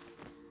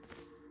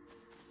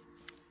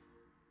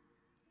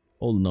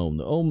 Old gnome.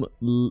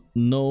 The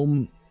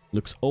gnome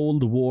looks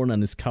old, worn,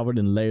 and is covered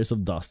in layers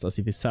of dust, as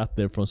if he sat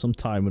there for some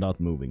time without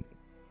moving.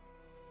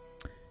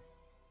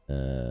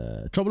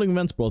 Troubling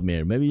events brought me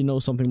here. Maybe you know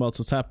something about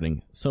what's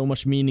happening. So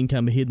much meaning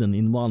can be hidden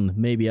in one.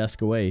 Maybe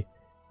ask away.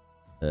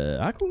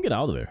 I couldn't get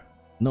out of here.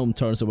 Gnome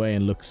turns away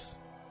and looks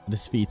at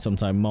his feet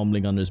sometime,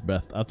 mumbling under his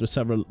breath. After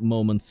several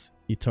moments,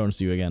 he turns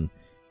to you again.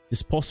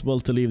 It's possible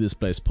to leave this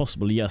place.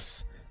 Possible,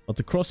 yes. But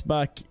to cross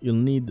back, you'll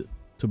need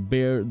to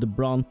bear the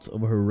brunt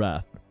of her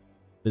wrath.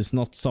 It's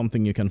not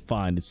something you can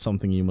find. It's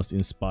something you must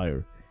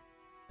inspire.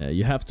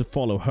 You have to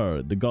follow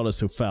her, the goddess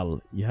who fell.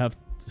 You have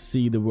to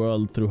see the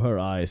world through her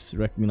eyes,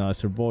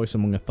 recognize her voice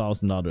among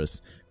 1,000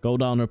 others. Go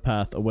down her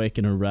path,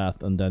 awaken her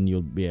wrath, and then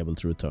you'll be able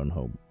to return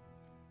home.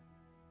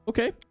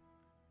 Okay.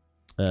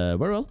 Very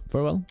well,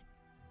 very well.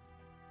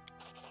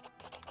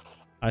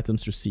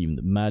 Items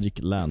received. Magic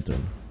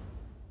lantern.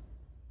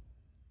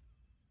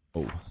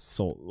 Oh,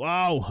 so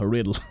wow, a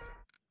riddle.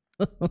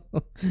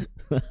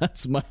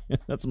 that's my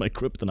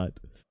kryptonite.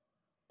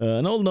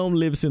 An old gnome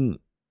lives in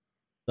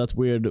that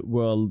weird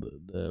world.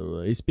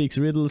 He speaks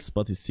riddles,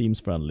 but he seems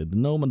friendly. The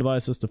gnome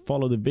advises to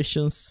follow the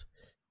visions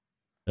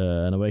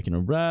and awaken her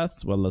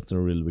wrath. Well, that's a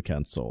riddle we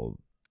can't solve.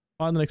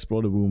 Find and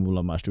explore the womb of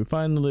Lamashtu. We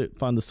finally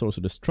find the source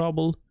of this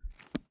trouble.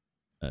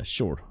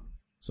 Sure.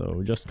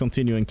 So just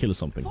continue and kill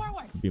something.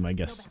 Forwards. Be my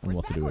guess No on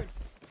what to do. backwards.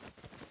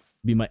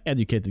 Be my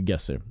educated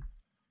guess here.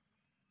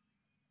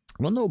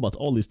 I don't know about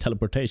all this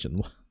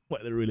teleportation. Why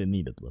they really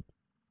need it,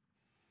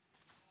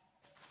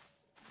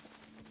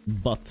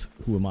 but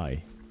who am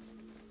I?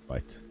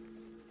 Right.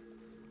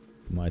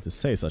 Who am I to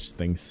say such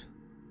things?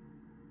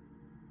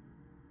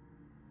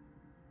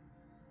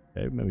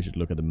 Okay, maybe we should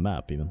look at the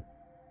map even.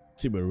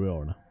 See where we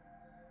are now.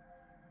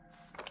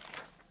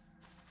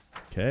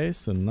 Okay,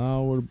 so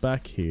now we're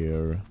back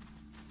here.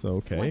 So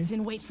okay. What's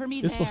in wait for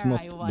me This there, was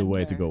not I the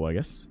way to wonder? go, I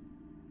guess.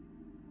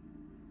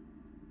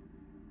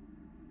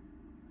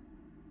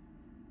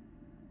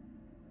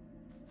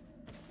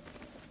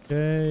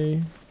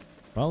 Okay.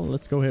 Well,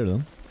 let's go here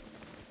then.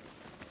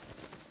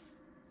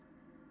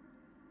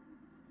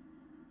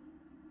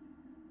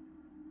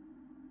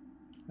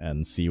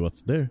 And see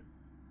what's there.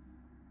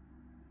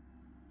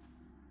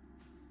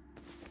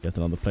 Get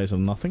another place of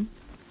nothing.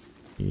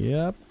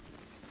 Yep.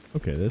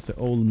 Okay, there's the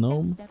old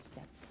gnome. Step, step,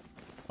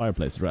 step.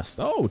 Fireplace, rest.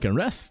 Oh, we can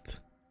rest.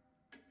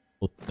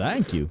 Oh,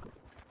 thank you.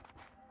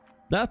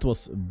 That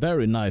was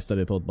very nice that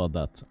I thought about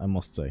that, I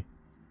must say.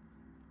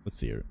 Let's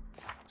see here.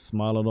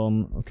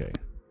 Smilodon. Okay.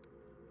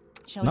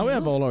 Shall Now we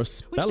have move? all our We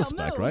spells shall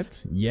back, move.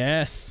 right?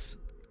 Yes!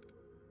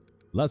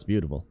 That's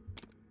beautiful.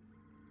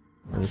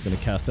 We're just gonna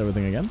cast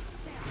everything again.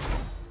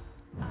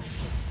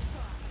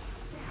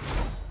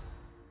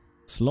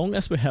 As long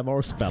as we have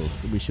our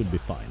spells, we should be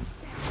fine.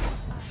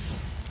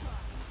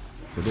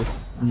 So this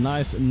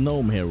nice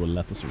gnome here will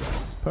let us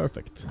rest.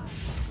 Perfect.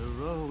 The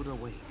road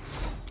awaits.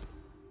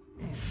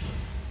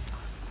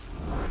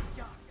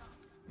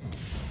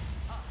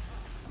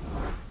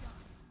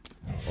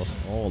 Lost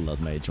all that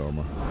mage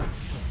armor.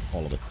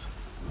 All of it.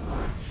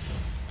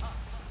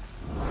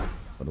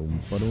 Ba-dum,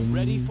 ba-dum.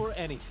 Ready for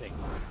anything.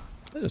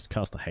 Let's just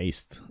cast a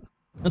haste.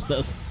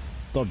 Let's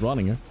start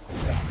running here.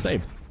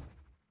 Save.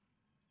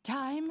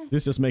 Time.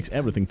 This just makes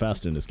everything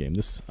faster in this game.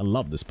 I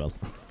love this spell.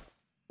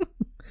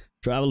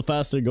 Travel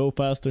faster, go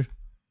faster.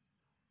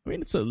 I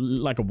mean, it's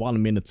like a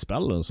 1 minute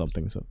spell or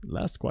something, so it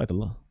lasts quite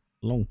a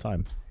long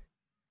time.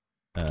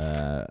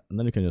 And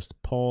then you can just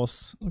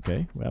pause.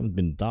 Okay, we haven't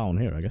been down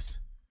here, I guess.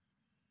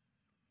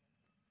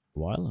 A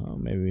while.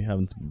 Maybe we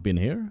haven't been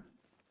here.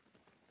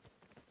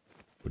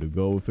 Would we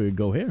go if we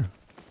go here?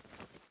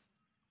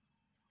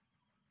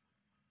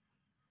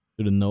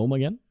 To the gnome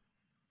again?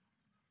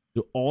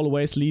 Do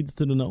always lead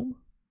to the gnome?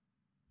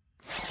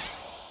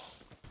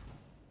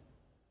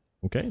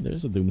 Okay,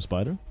 there's a doom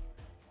spider.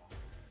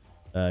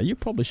 You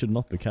probably should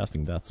not be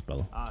casting that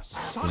spell. A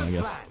solid I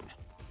guess. plan.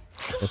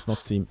 Does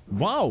not seem...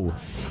 Wow!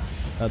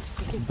 That's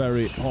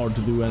very hard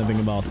to do anything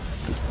about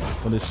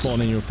when they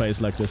spawn in your face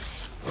like this.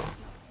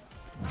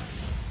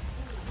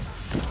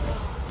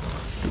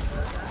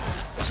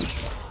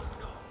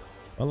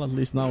 Well, at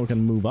least now we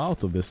can move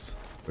out of this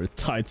very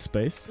tight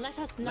space. Let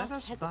us Let not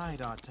us hesitate.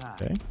 bide our time.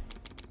 Okay.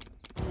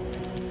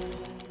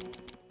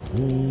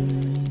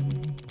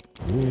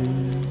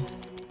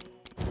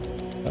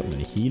 Have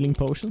any healing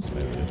potions?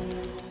 Maybe.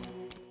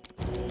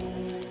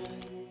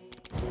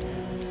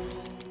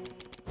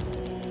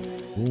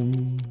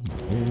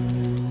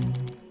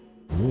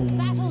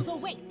 Battles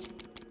await.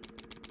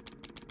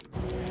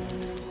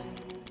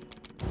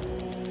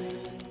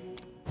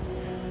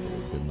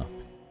 Good enough.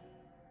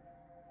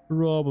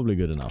 Probably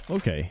good enough.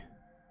 Okay.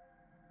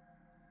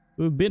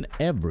 We've been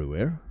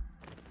everywhere.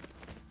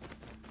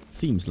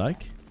 Seems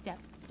like. Step,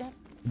 step.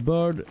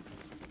 Bird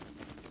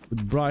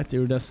with bright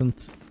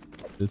iridescent.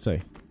 Let's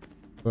say.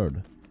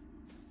 Bird.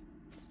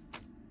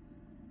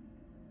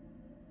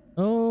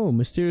 Oh,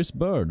 mysterious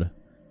bird.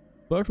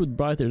 Bird with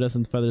bright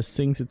iridescent feathers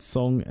sings its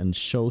song and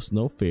shows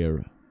no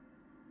fear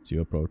as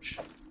you approach.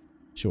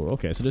 Sure,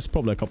 okay, so there's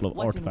probably a couple of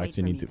What's in artifacts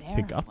wait you for need to me there,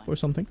 pick I up wonder? or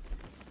something.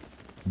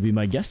 Would be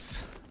my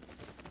guess.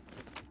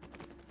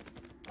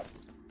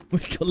 We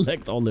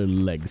collect all their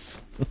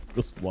legs.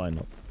 Because why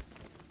not?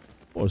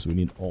 Of course we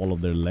need all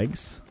of their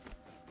legs.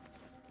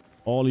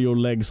 All your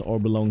legs are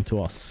belong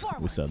to us,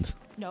 we Forwards. said.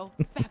 No,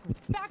 backwards,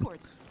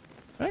 backwards.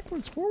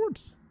 Backwards,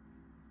 forwards.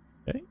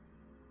 Okay.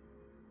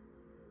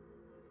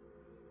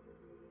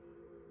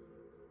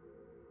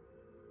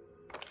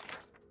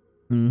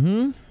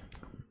 Mm-hmm.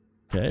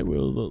 Okay,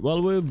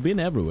 well, we've been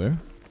everywhere.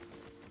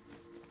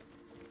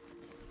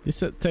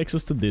 This takes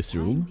us to this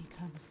Time room.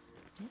 becomes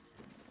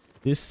distance.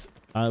 This,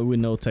 we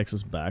know, takes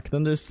us back.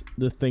 Then there's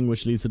the thing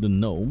which leads to the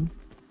gnome.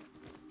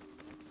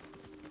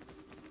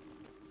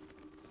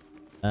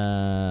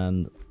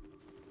 And...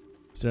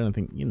 is there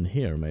anything in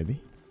here,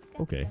 maybe?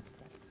 Okay.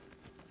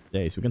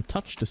 Days, we can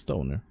touch the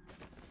stone here.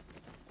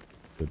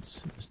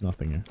 Goods. There's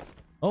nothing here.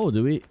 Oh,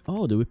 do we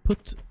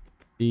put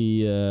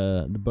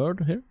the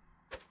bird here?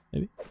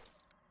 Maybe?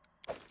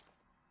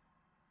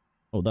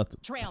 Oh, that...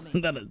 Trail me.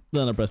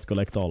 then I pressed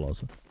collect all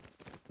also.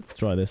 Let's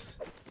try this.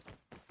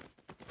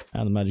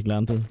 And the magic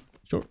lantern.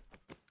 Sure.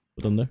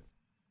 Put them there.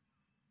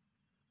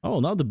 Oh,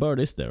 now the bird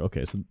is there.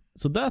 Okay,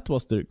 so that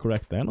was the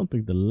correct thing. I don't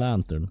think the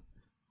lantern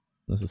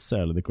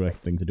necessarily the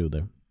correct thing to do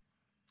there.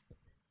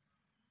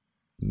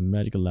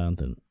 Magical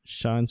lantern.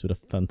 Shines with a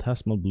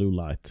phantasmal blue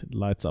light. It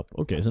lights up.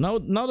 Okay, so now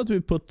that we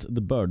put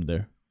the bird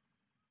there.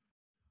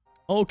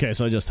 Okay,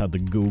 so I just had to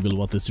Google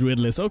what this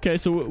riddle is. Okay,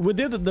 so we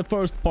did the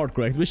first part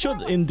correct. We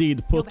should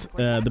indeed put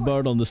the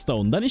bird on the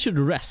stone. Then he should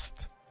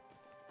rest.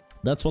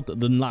 That's what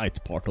the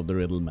night part of the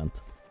riddle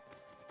meant.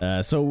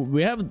 So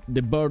we have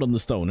the bird on the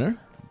stone here.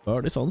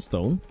 Bird is on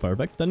stone.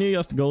 Perfect. Then you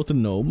just go to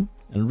gnome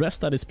and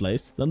rest at his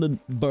place. Then the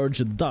bird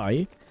should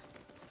die.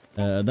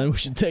 Then we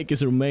should take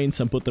his remains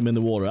and put them in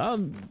the water.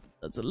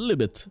 That's a little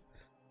bit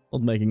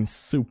not making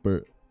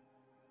super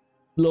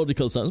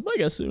logical sense. But I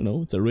guess, you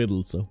know, it's a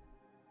riddle, so...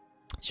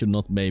 should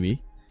not maybe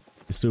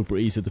be super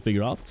easy to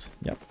figure out.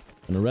 Yep.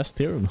 Gonna rest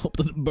here and hope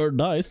that the bird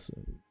dies.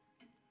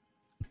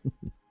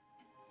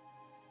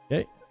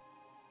 Okay.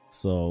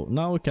 So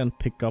now we can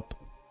pick up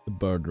the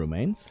bird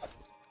remains.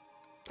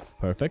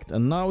 Perfect.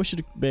 And now we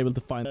should be able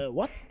to find...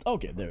 what?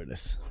 Okay, there it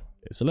is.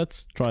 Okay, so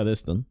let's try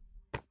this then.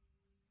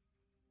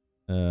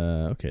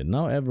 Okay,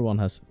 now everyone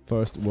has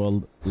first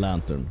world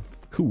lantern.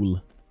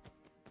 Cool.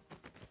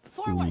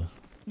 Forwards.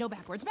 No,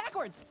 backwards,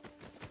 backwards.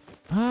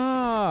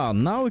 Ah,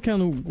 now we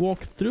can walk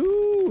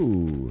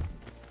through.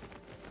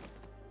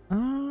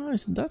 Ah,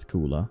 isn't that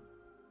cool, huh?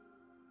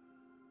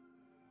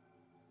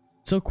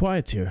 So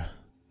quiet here.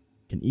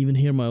 Can even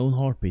hear my own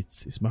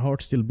heartbeats. Is my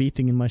heart still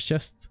beating in my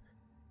chest?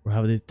 Or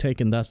have they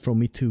taken that from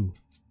me too?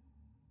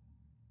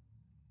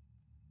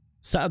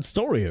 Sad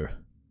story here.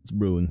 It's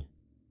brewing.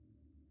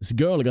 This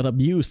girl got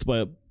abused by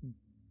a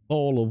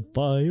ball of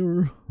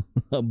fire.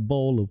 A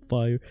ball of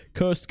fire.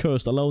 Cursed,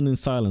 cursed, alone in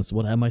silence.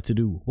 What am I to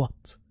do?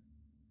 What?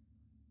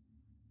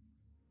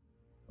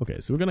 Okay,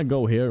 so we're gonna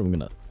go here.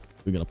 We're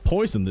gonna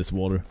poison this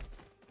water.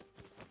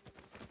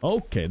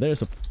 Okay,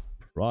 there's a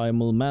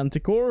primal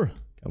manticore.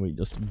 Can we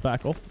just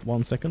back off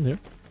 1 second here?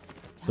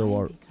 Throw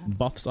our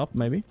buffs up,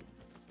 maybe.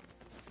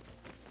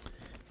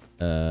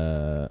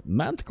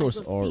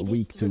 Manticores are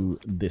weak to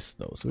this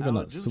though, so we're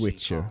gonna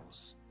switch here.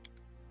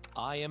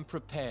 I am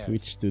prepared.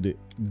 Switch to the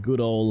good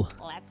old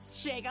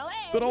Shake a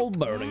leg. good old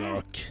burning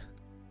arc.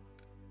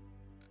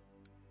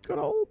 Good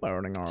old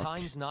burning arc.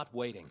 Time's not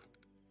waiting.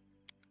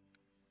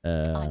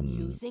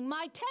 I'm losing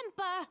my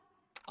temper.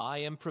 I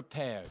am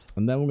prepared.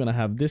 And then we're gonna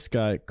have this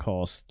guy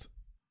cast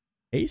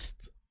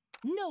haste,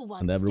 No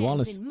one and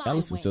everyone stands else in my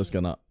is way. just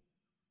gonna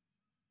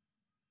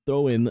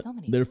throw in So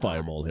many their thoughts.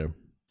 fireball here.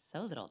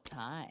 So little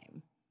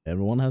time.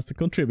 Everyone has to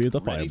contribute a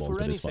Ready fireball for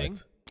to this anything?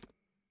 fight.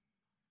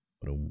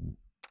 Boom.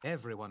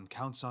 Everyone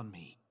counts on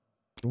me.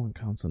 Everyone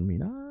counts on me.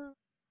 Nah.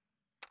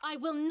 I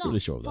will not Really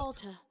sure of that.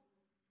 falter.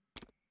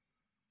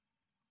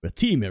 We're a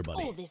team here,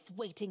 buddy. All this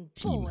waiting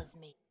Team. bores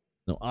me.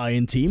 No, I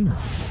in team.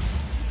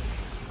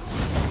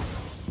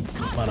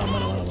 Cut them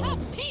to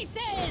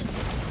pieces!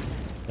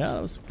 Yeah,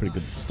 that was a pretty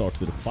good start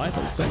to the fight, I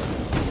would say.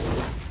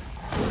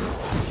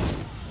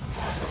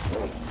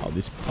 How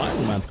these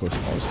pyromanticores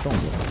are strong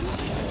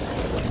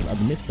though. I'll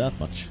admit that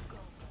much.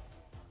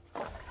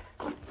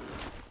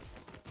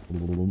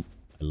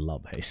 I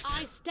love haste.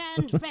 I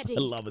stand ready. I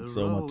love it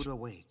so much.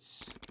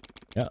 Awaits.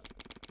 Yeah.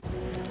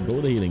 Go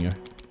the healing here.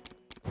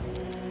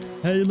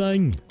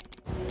 Healing!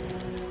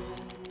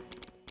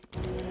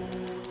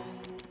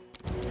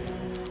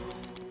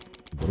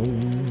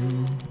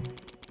 Boom.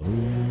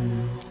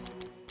 Boom.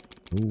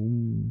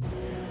 Boom.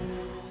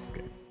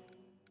 Okay.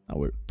 Now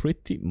we're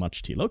pretty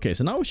much healed. Okay,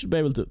 so now we should be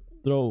able to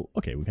throw...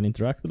 Okay, we can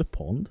interact with the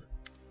pond.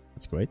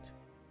 That's great.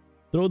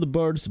 Throw the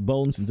bird's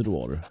bones into the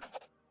water.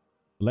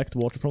 Collect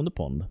water from the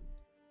pond.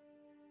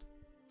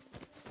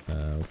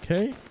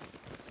 Okay.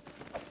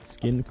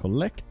 Skin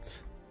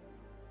collect.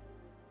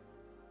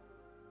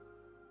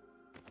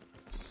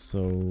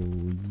 So,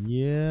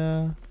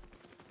 yeah.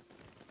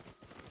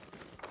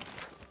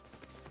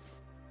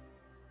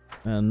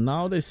 And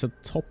now they said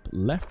top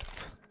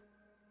left.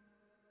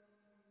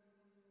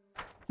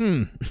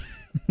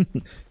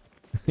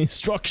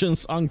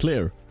 Instructions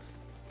unclear.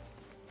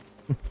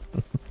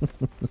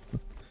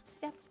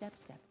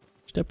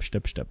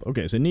 Step.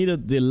 Okay, so you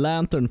needed the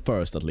lantern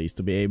first at least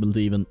to be able to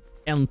even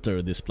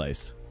enter this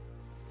place.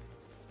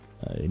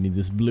 You need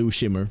this blue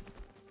shimmer.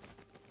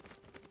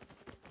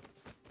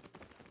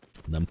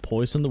 And then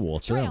poison the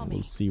water and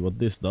we'll see what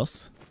this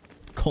does.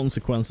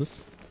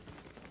 Consequences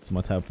this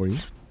might have for you.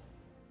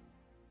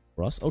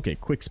 For us. Okay,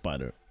 quick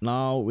spider.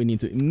 Now we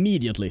need to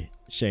immediately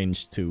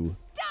change to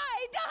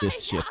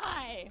this shit.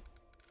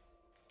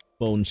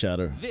 Bone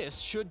shatter. This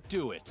should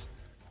do it.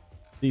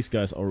 These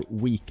guys are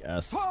weak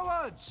as...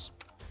 Forwards!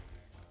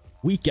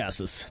 Weak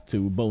asses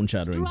to bone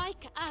shattering.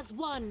 Strike as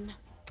one.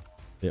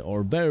 They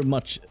are very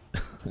much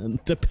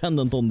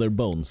dependent on their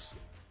bones.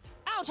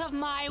 Out of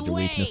my The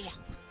way. weakness.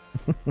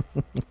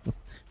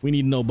 We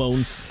need no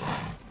bones.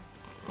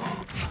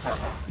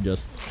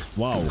 Just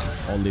wow,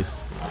 all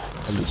this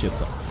shit.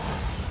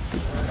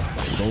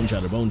 Bone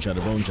shatter, bone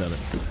shatter, bone shatter,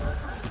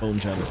 bone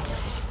shatter,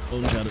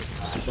 bone shatter,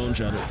 bone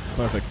shatter.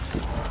 Perfect.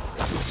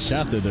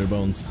 Shatter their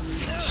bones.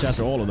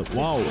 Shatter all of them.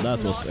 Wow,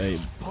 that was a...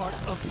 Part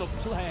of the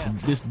plan.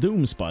 This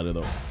doom spider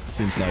though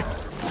seems like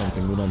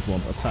something we don't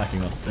want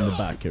attacking us in the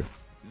back here.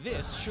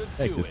 This should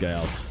Take do this it. guy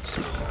out.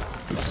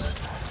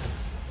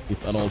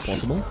 If at all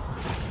possible.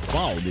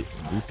 Wow,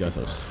 these guys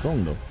are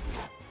strong though.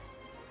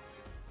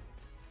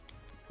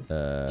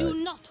 Do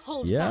not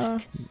hold Yeah,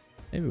 back.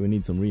 maybe we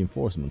need some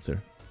reinforcements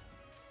here.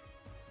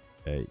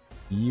 Okay,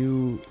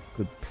 you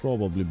could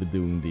probably be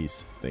doing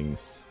these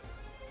things.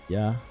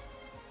 Yeah.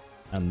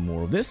 And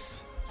more of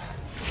this.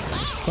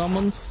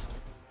 Summons.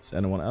 Is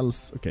anyone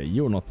else? Okay,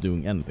 you're not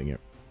doing anything here.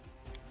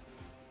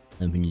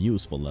 Anything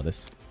useful, that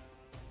is.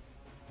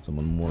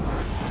 Someone more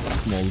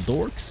small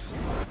dorks.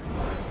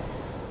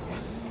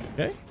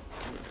 Okay.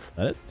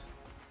 That it?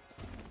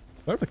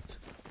 Perfect.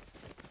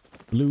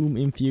 Bloom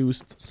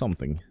infused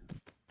something.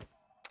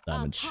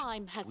 Damage. Our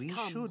time has We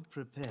come. should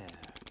prepare.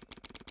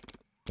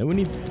 Then we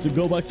need to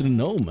go back to the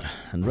gnome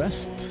and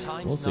rest.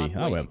 Time's We'll see. not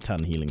Ah, we waiting. have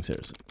 10 healings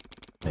here. So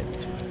maybe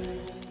it's fine.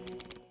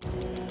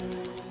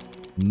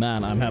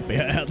 Man, I'm happy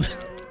I had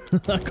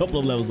a couple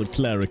of levels of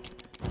cleric.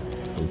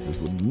 Else this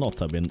would not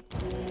have been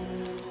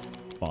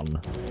fun.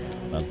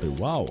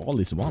 Wow, all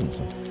these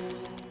ones.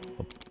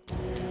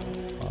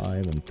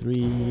 5 and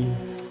 3.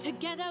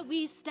 Together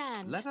we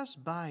stand. Let us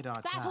bide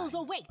our Battles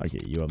time. await.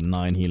 Okay, you have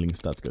 9 healings.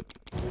 That's good.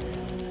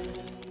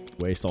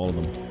 Waste all of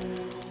them.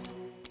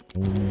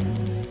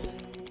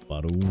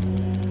 Ba-doom.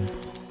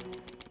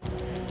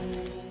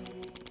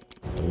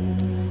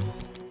 Ba-doom.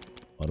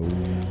 Ba-doom.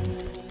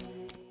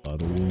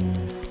 Ba-doom.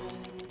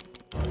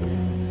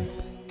 Ba-doom.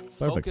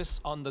 Perfect. Focus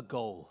on the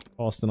goal.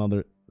 Past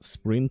another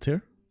sprint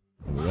here.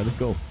 And we're ready to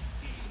go.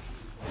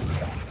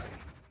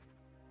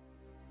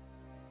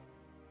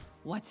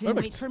 What's in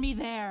Perfect. wait for me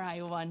there,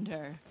 I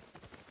wonder?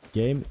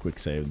 Game, quick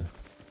saved.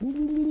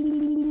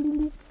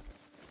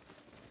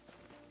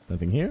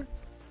 Nothing here.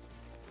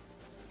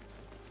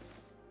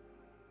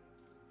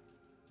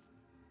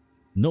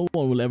 No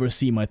one will ever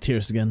see my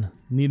tears again.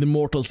 Neither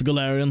mortals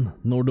Golarion,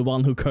 nor the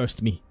one who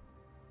cursed me.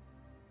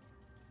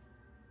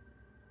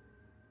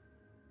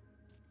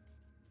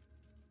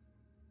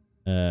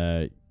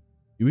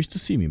 You wish to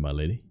see me, my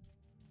lady?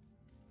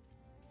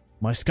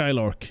 My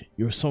Skylark,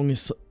 your song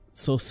is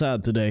so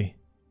sad today.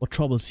 What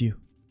troubles you?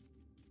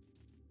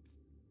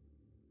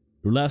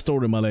 Your last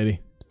order, my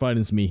lady,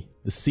 frightens me.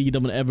 The seed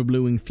of an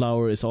ever-blooming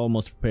flower is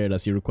almost prepared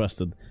as you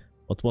requested.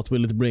 But what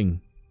will it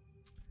bring?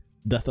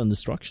 Death and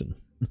destruction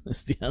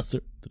is the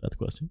answer to that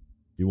question.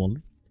 You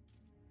wonder?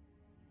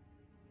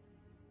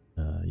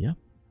 Yeah.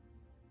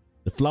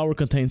 The flower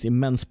contains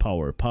immense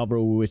power, power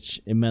over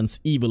which immense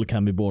evil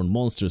can be born.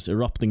 Monsters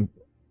erupting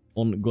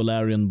on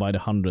Golarion by the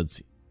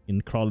hundreds.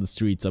 In crowded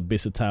streets, a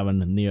busy tavern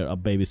near a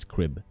baby's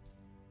crib.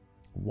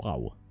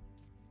 Wow.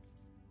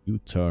 You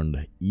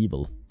turned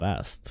evil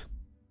fast.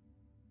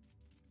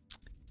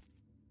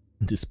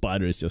 The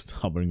spider is just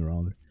hovering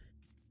around.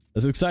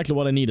 That's exactly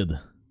what I needed.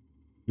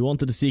 You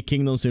wanted to see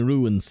kingdoms in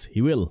ruins.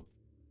 He will.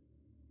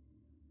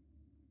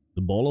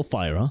 The ball of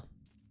fire, huh?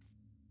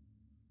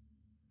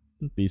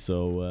 Shouldn't be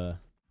so...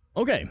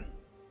 Okay.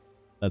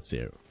 Let's see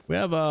here. We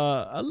have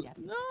no,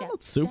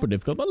 not super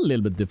difficult, but a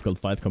little bit difficult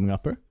fight coming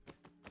up here.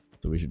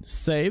 So we should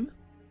save.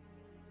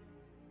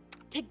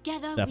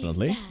 Together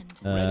Definitely. we stand.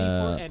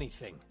 Ready for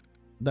anything.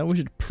 Then we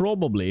should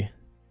probably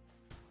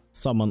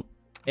summon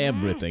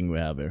everything we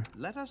have here.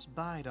 Let us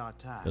bide our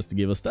time. Just to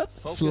give us that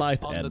Focus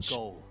slight on edge. the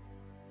goal.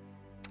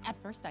 At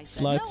first I said,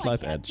 Slight no, I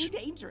can't, edge. too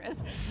dangerous.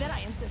 Then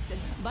I insisted,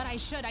 but I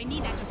should, I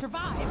need that to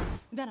survive.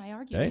 Then I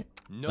argued. Okay,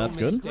 No that's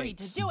good. Agreed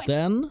to do it.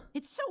 Then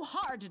It's so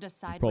hard to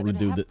decide probably whether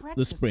to do have the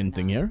breakfast or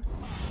sprinting not. here.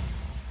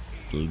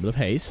 A little bit of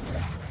haste.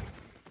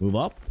 Move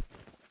up.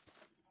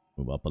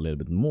 Move up a little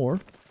bit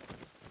more.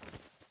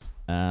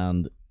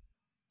 And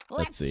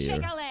Let's see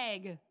shake here. a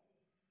leg.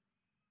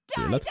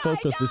 see, let's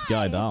focus this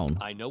guy down.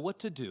 I know what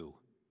to do.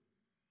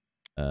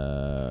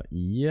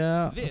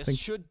 Yeah, I This think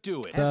should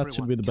do it. that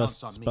should be the Everyone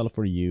best counts on me. spell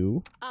for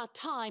you. Our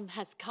time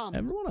has come.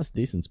 Everyone has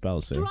decent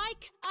spells here.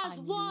 Strike as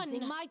I'm one.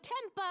 losing My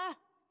temper.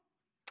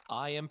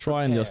 I am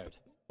Try and just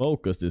prepared.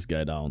 focus this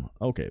guy down.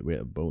 Okay, we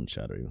have Bone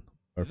Shatter even.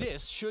 Perfect.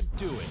 This should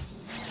do it.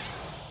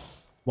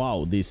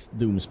 Wow, these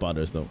Doom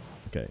Spiders though.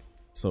 Okay,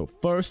 so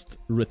first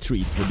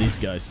retreat with these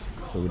guys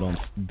so we don't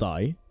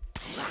die.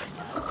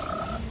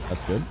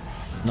 That's good.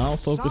 Now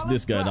focus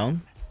this guy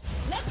down.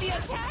 Let the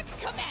attack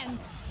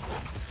commence.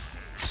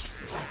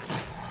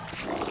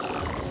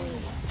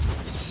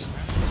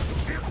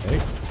 Okay,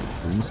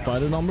 Doom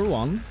Spider number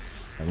 1.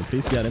 Can we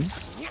please get him?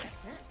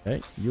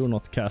 Okay, you're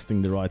not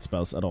casting the right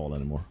spells at all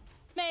anymore.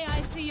 May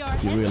I see your You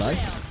head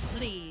realize? trail,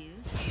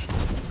 please?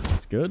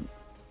 That's good.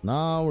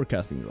 Now we're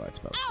casting the right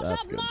spells. Out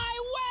That's of good. my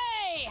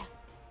way.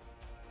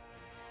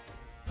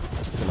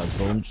 So like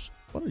Bone...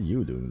 What are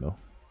you doing though?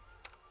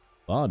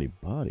 Body,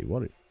 what are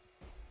you...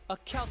 A Why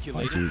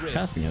calculated are you risk.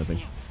 casting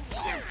anything?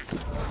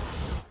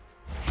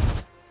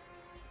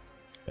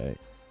 Okay,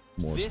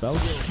 more This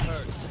spells. will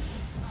hurt.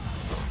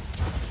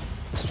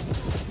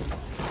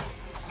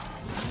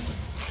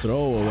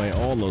 Throw away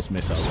all those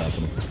missiles at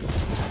them.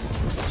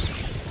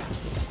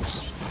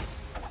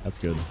 That's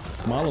good.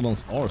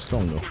 Smilodons are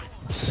strong though.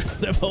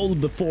 They've held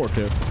the fort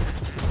here.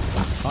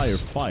 Entire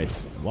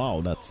fight.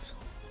 Wow, that's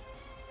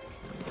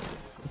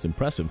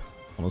impressive,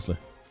 honestly.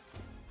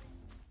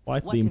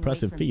 Quite What's the in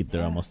impressive wait for me feat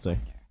there, I there, must say.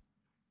 Pathfinder?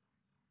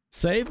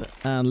 Save,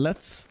 and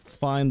let's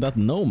find that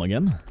gnome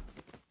again.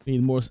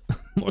 Need more,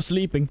 more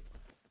sleeping.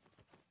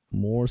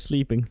 More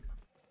sleeping.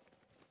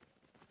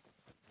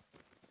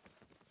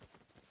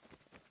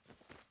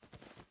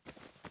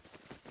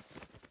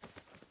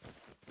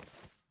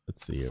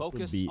 Let's see here. Would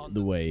Focus be on the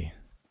the- way.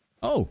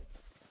 Oh,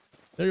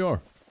 there you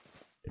are.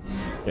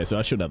 Okay, so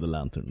I should have the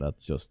lantern.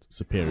 That's just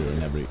superior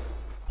in every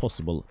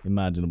possible,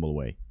 imaginable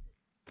way.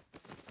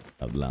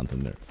 Have the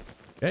lantern there.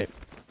 Okay,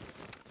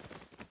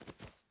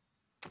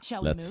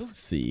 Shall let's we move?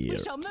 see here.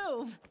 We shall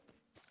move.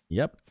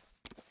 Yep.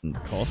 And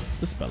cast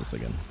the spells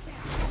again.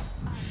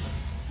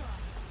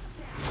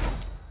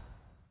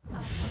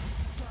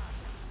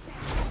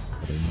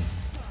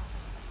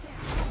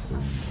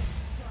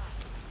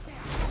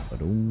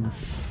 Ba-doom.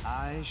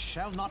 I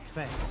shall not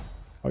fail.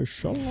 I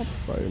shall not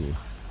fail.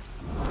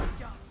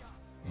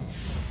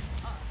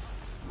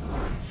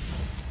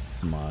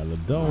 Smile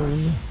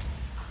down.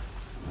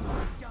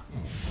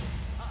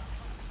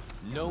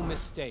 No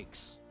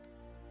mistakes.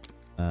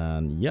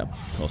 And yep,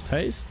 cost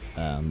haste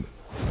and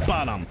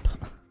badump.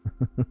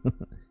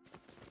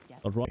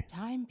 Alright,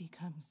 Time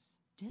becomes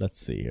let's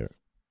see here.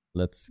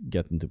 Let's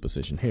get into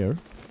position here.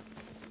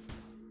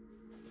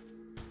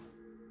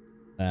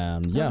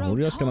 And yeah, we're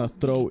just gonna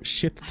throw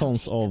shit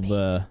tons of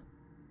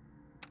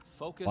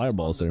Focus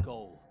Fireballs on the here.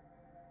 goal.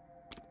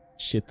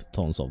 shit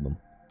tons of them.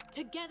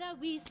 Together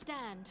we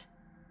stand.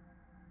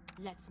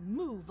 Let's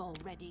move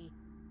already.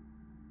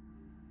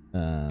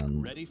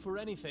 And Ready for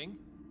anything?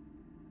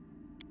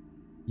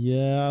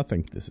 yeah, I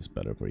think this is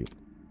better for you.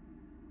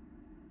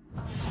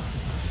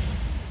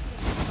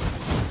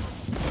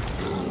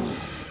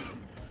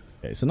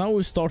 Okay, so now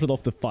we've started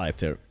off the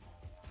fight here.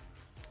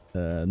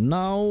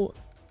 Now,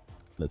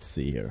 let's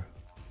see here.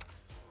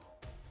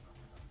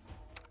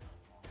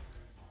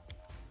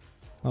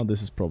 Now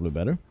this is probably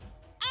better.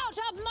 Out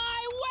of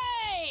my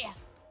way!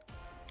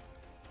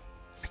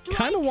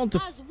 Kinda want to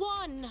Strike as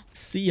one.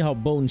 See how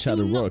Bone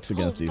Shatter not works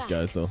against hold these back.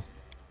 guys, though.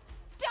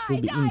 Die,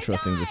 Will be die,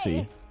 interesting die! to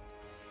see.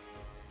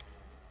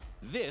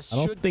 This I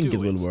don't should think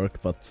do it will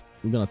work, but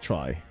we're gonna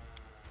try.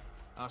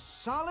 A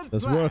solid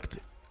That's plan. worked.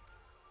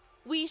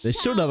 We They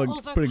should have a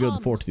shall pretty good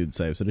overcome. fortitude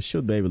save, so they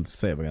should be able to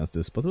save against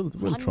this. But we'll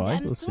Run try.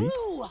 them We'll see.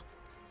 through.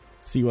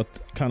 See what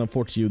kind of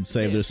fortitude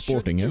save they're This should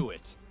sporting here. do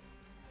it.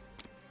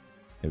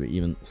 Maybe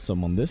even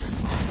summon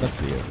this. Let's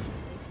see here.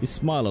 These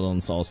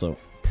Smilodons also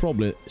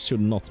probably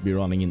should not be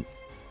running in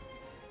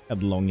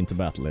headlong into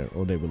battle here,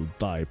 or they will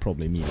die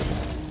probably immediately.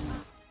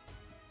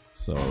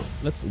 So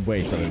let's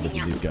wait a little bit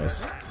with these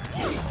guys.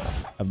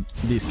 Have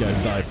these guys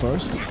die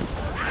first.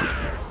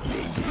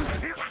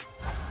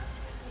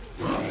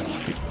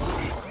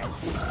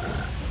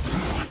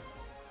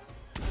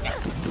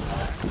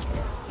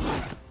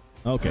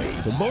 Okay,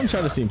 so Bone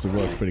Shatter seems to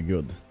work pretty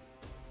good.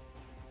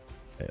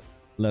 Okay,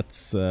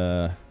 let's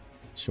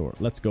sure,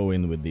 let's go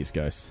in with these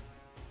guys.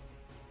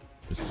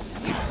 There's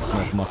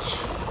not much.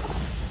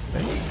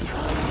 Okay.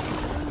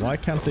 Why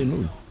can't they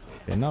move?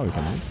 Okay, now we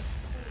can move.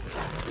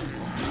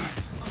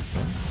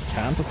 Okay.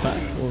 Can't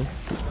attack or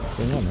what's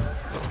going on?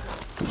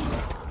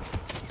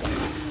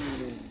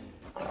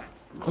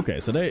 Okay,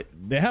 so they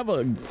have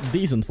a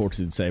decent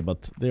fortitude save,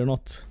 but they're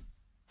not.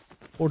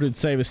 Fortitude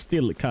save is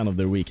still kind of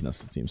their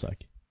weakness, it seems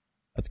like.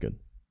 That's good.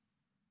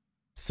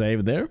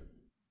 Save there.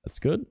 That's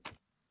good.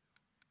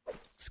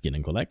 Skin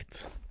and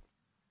collect.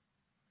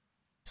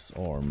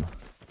 Disarm.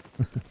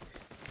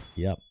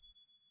 Yep.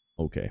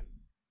 Okay.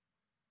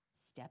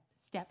 Step,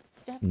 step,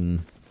 step.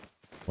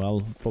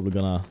 Well, probably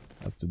gonna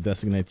have to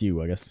designate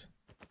you, I guess.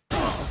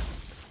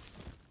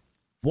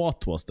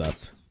 What was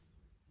that?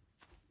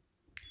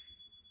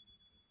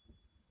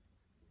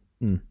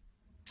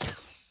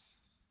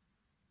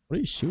 What are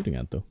you shooting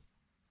at, though?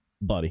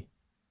 Buddy.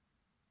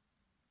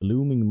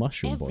 Blooming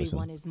mushroom poison.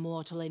 Everyone is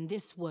mortal in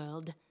this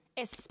world,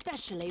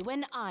 especially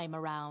when I'm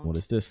around. What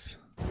is this?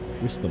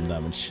 Wisdom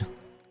damage.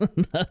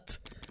 That's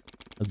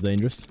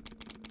dangerous.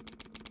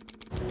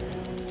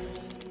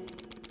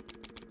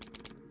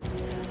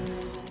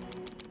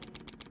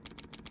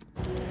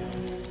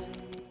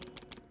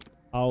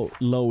 How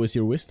low is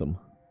your wisdom?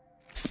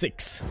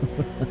 6.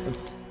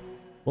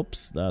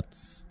 Whoops,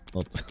 that's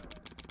not...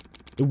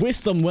 The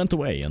wisdom went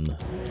away and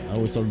now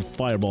we started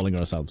fireballing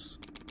ourselves.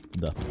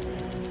 Duh.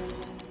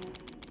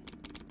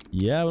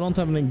 Yeah, we don't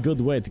have any good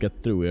way to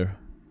get through here.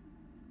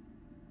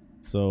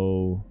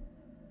 So...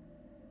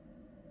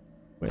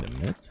 Wait a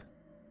minute.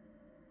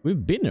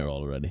 We've been here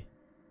already.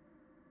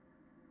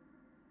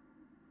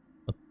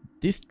 But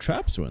these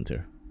traps weren't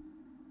here.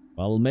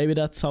 Well, maybe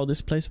that's how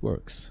this place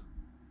works.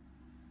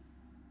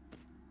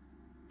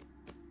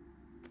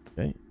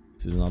 Okay,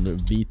 this is another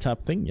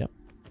V-tap thing. Yep,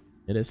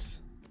 it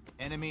is.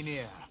 Enemy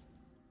near.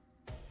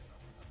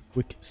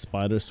 Quick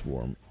spider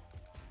swarm.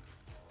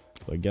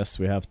 So I guess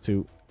we have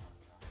to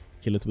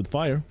kill it with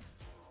fire.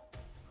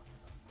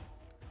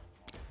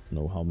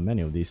 Know how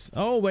many of these.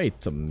 Oh,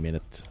 wait a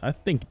minute. I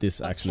think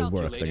this actually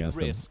worked against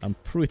them. I'm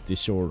pretty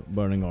sure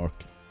Burning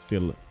Arc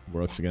still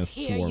works against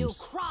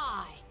swarms.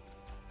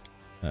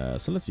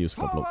 So let's use a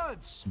couple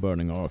of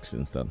Burning Arcs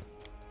instead.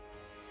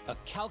 A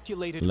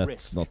calculated Let's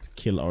risk. not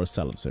kill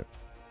ourselves here.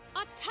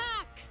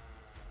 Attack!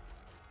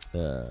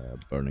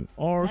 Burning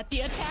Arc. Let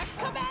the attack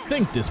come I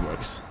think this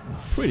works.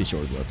 Pretty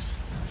sure it works.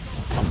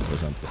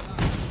 100%.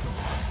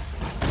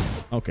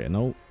 Okay,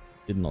 no,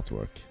 did not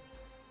work.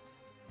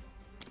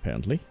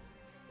 Apparently.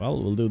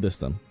 Well, we'll do this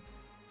then.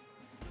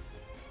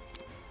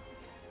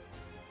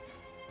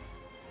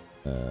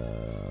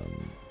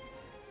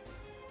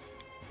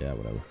 Yeah,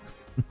 whatever.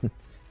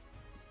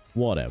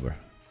 Whatever.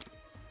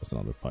 There's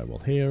another fireball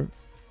here.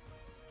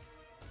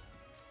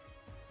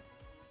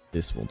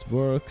 This won't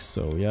work,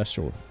 so yeah,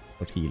 sure.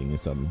 Start healing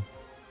instead.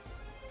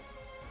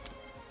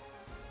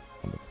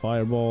 Another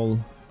fireball.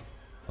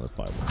 Another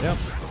fireball. Yep.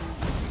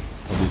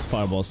 All these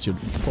fireballs should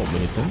probably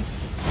hit him.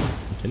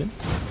 Kill him.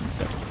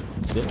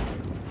 Yep.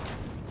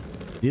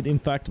 Did in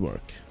fact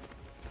work.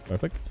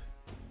 Perfect.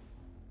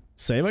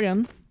 Save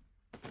again.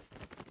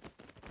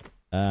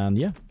 And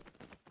yeah.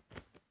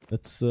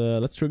 Let's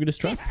trigger this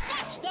trap.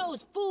 Dispatch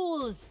those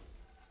fools!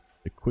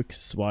 The quick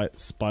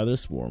spider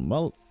swarm.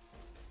 Well,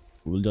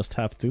 we'll just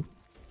have to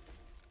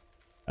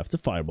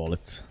fireball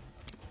it.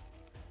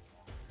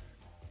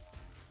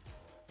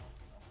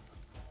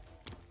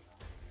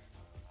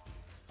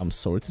 I'm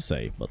sorry to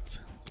say,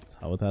 but that's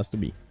how it has to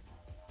be.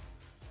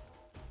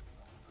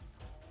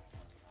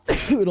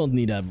 We don't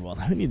need everyone.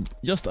 We need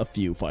just a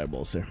few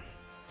fireballs here.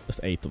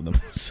 Just 8 of them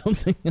or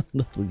something.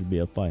 That would be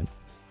a fine.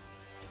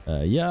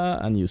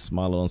 Yeah, and you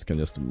Smilons can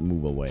just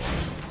move away, I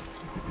guess.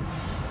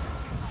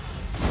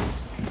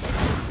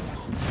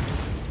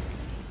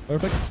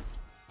 Perfect.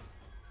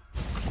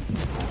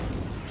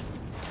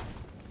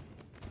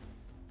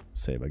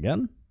 Save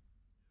again.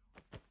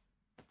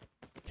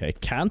 Okay,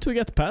 can't we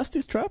get past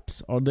these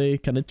traps? Can they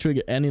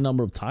trigger any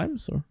number of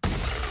times or?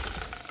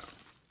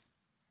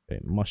 Okay,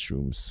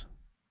 mushrooms.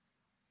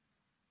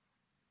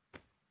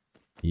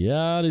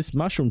 Yeah, these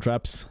mushroom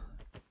traps.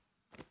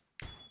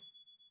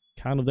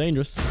 Kind of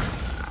dangerous.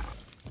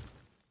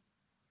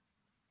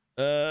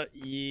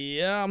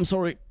 Yeah, I'm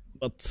sorry,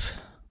 but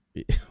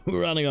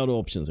we're running out of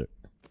options here.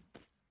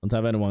 Don't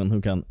have anyone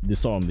who can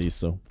disarm these,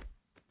 so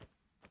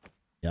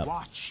yeah.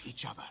 Watch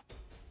each other.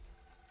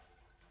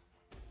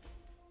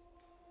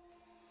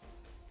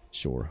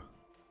 Sure.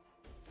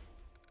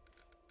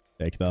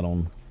 Take that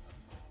on.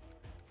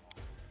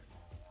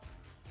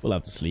 We'll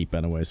have to sleep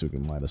anyway, so we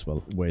might as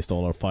well waste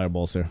all our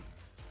fireballs here.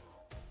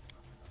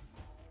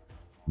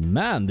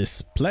 Man,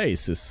 this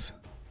place is...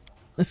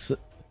 There's a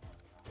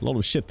lot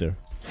of shit there.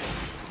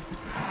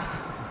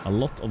 A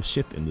lot of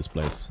shit in this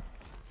place.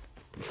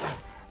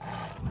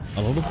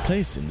 A lot of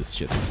place in this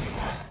shit.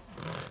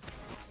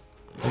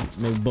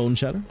 Maybe bone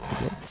shatter?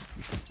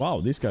 Wow,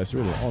 these guys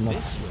really are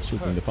not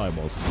shooting the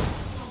fireballs.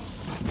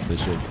 They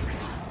should.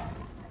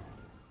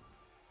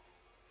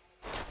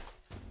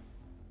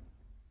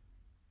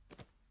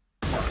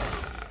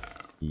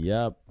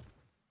 Yep.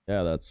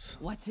 Yeah, that's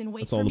What's in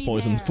wait that's for all the me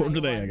poison there, for I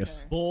today, I wonder?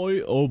 guess.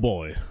 Boy, oh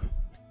boy.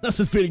 Does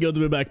it feel good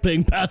to be back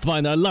playing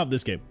Pathfinder? I love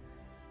this game.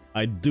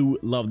 I do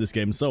love this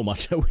game so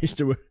much. I wish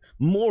there were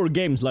more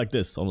games like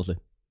this, honestly.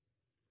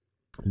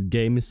 This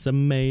game is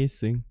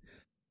amazing.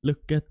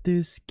 Look at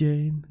this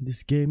game.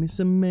 This game is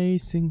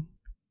amazing.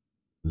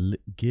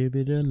 Give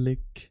it a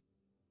lick.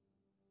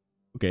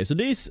 Okay, so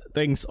these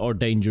things are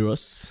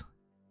dangerous.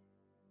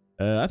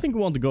 I think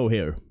we want to go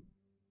here.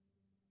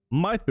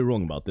 Might be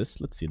wrong about this.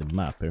 Let's see the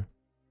map here.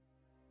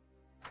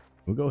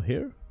 We'll go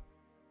here.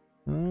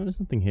 There's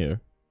nothing here.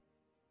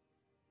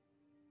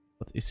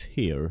 What is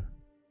here?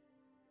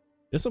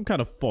 There's some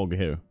kind of fog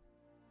here.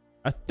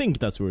 I think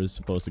that's where we're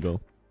supposed to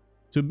go.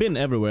 So we've been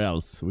everywhere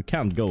else. We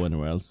can't go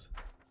anywhere else.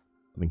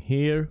 Nothing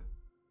here.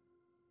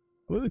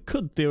 Well, we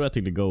could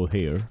theoretically go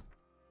here.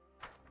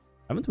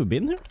 Haven't we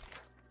been here?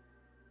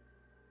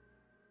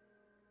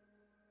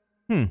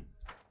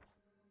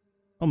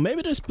 Oh,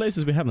 maybe there's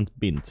places we haven't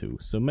been to.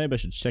 So maybe I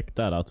should check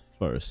that out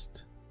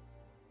first.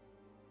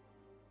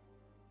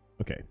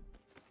 Okay.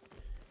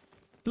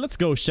 So let's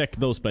go check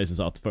those places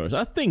out first.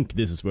 I think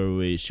this is where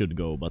we should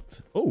go,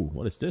 but... Oh,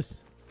 what is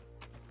this?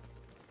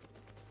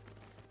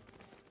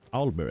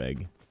 Owlbear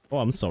egg. Oh,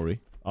 I'm sorry.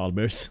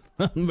 Owlbears.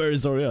 I'm very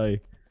sorry. I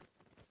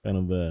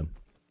kind of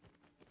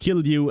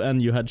killed you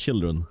and you had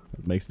children.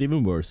 It makes it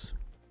even worse.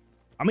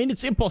 I mean,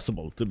 it's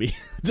impossible to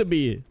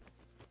be...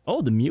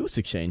 Oh, the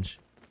music change.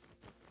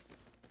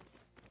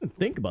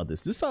 Think about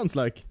this. This sounds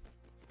like...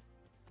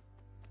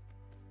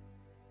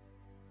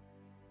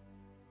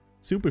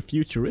 super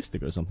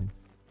futuristic or something.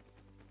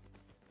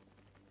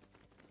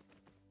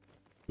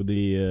 With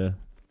the...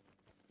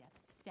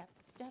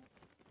 Step.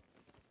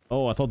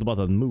 Oh, I thought about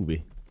that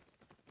movie.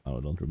 Oh, I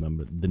don't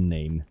remember the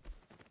name.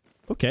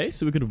 Okay,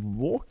 so we could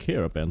walk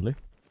here apparently.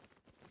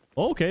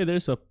 Okay,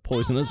 there's a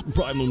poisonous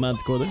primal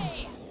manticore there.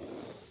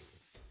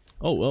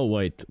 Oh,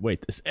 wait.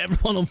 Is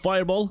everyone on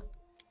fireball?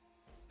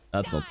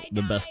 That's not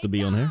the best to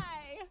be on here.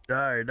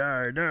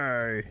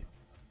 Die.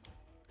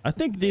 I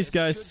think these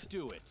guys,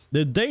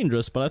 they're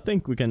dangerous, but I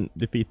think we can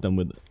defeat them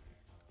with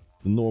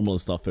the normal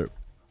stuff here.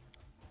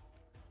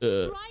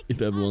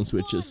 If everyone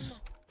switches.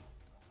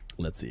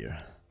 Let's see here.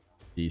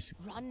 These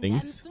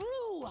things.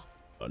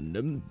 Run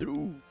them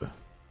through.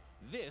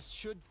 This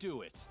should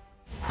do it.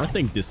 I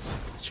think this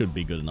should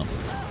be good enough.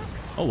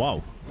 Oh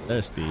wow,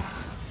 there's the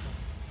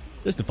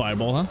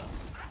fireball, huh?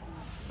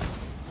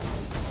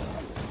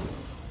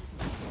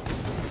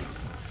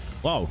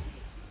 Wow.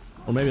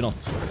 Or maybe not.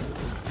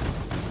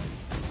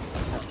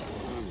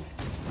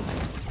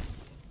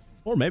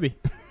 Or maybe.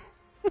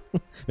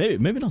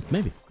 maybe not,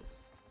 maybe.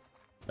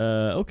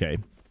 Okay.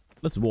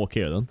 Let's walk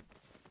here then.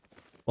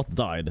 What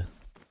died?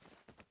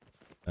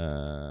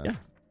 Yeah.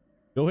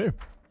 Go here.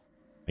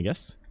 I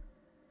guess.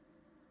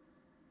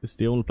 This is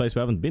the only place we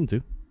haven't been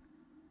to.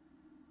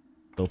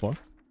 So far.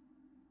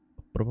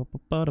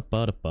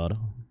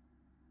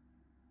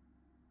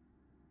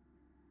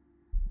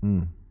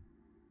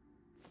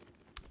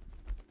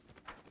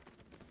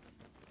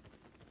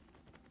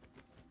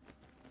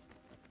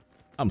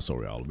 I'm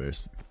sorry,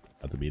 owlbears.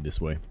 Had to be this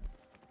way.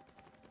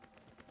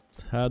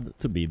 It had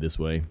to be this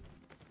way.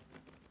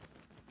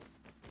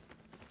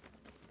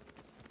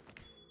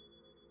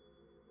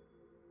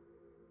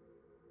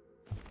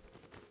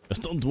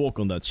 Just don't walk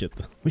on that shit.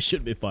 We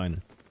should be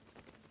fine.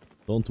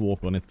 Don't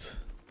walk on it.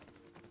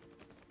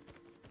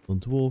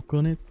 Don't walk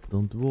on it.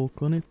 Don't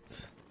walk on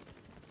it.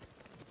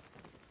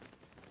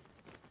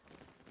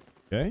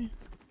 Okay.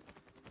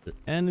 Is there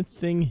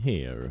anything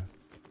here?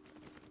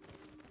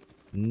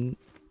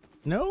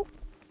 No?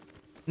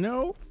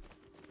 No?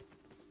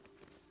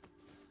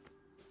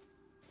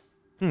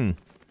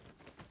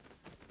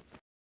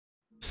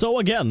 So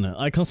again,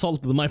 I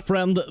consulted my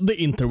friend, the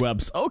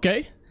interwebs.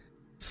 Okay.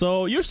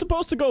 So, you're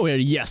supposed to go here,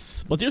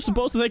 yes. But you're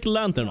supposed to take the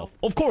lantern off.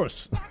 Of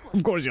course.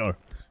 Of course you are.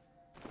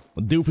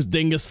 A doofus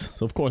dingus.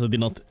 So of course I did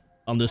not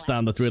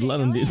understand that riddle.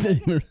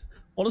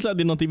 Honestly, I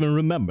did not even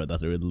remember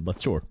that riddle, but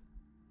sure.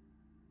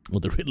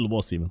 What the riddle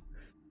was even.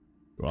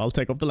 So I'll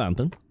take off the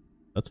lantern.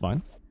 That's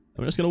fine.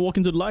 I'm just gonna walk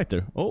into the light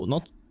there. Oh,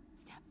 not...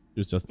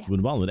 Just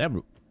with one, with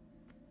everyone.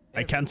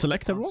 I can't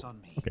select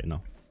everyone? Okay,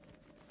 no.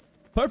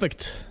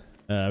 Perfect.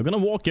 We're gonna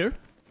walk here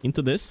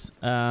into this,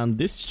 and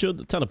this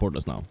should teleport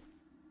us now.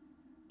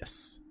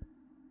 Yes.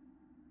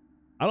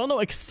 I don't know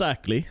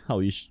exactly how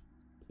you're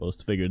supposed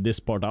to figure this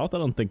part out. I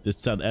don't think this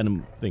said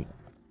anything.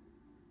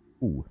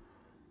 Ooh.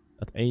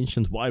 That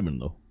ancient wyvern,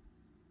 though.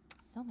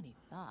 So many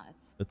thoughts.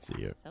 Let's see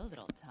here. So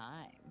little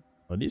time.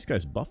 Are these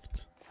guys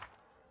buffed?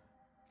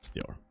 Yes,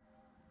 they are.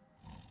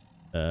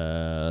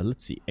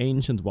 Let's see.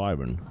 Ancient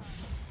wyvern.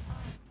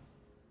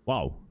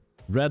 Wow.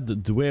 Red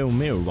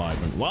Dweomere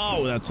wyvern.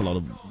 Wow, that's a lot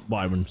of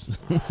wyverns.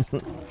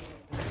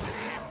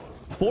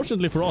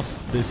 Fortunately for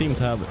us, they seem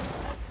to have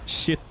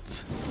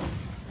shit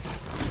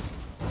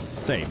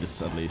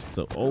saves at least.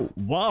 So, oh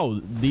wow,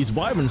 these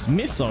wyverns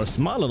miss our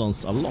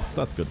Smilodons a lot.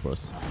 That's good for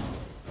us.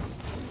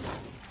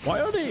 Why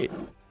are they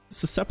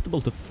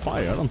susceptible to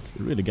fire? I don't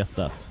really get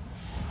that.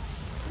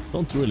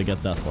 Don't really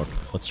get that part,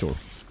 but sure.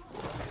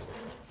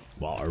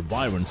 Wow, our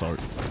wyverns are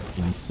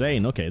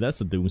insane. Okay, that's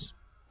a doom.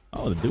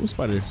 Oh, the doom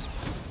spider.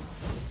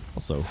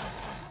 Also.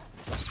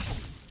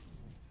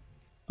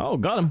 Oh,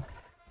 got him.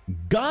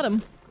 Got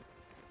him.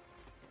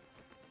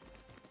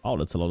 Oh,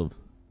 that's a lot of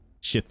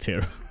shit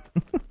here.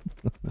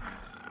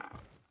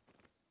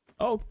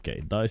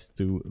 Okay, dice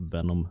to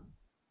venom.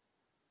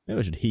 Maybe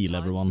I should heal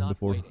everyone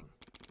before.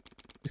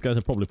 These guys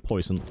are probably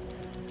poisoned.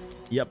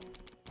 Yep.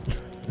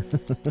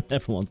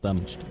 Everyone's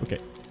damaged. Okay.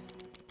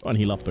 Go and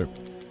heal up there.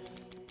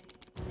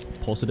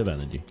 Positive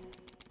energy.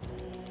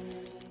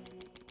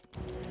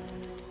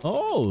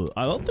 Oh,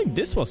 I don't think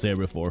this was here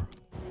before.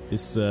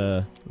 This,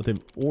 but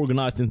they've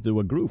organized into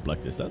a group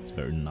like this. That's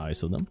very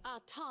nice of them. Our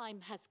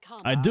time has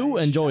come. I do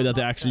enjoy that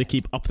they actually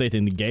keep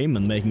updating the game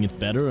and making it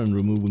better and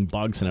removing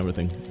bugs and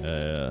everything.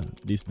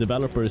 These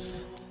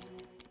developers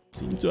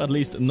seem to at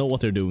least know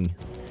what they're doing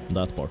in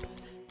that part.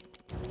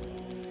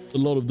 A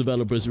lot of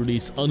developers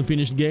release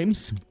unfinished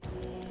games.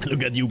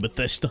 Look at you,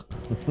 Bethesda.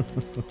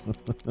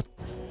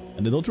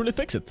 And they don't really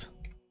fix it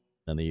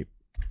in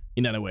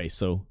any way,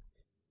 so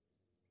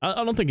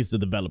I don't think it's the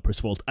developers'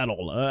 fault at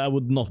all. I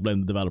would not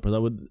blame the developers. I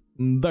would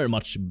very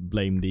much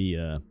blame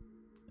the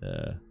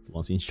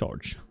ones in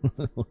charge.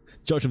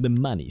 Charge of the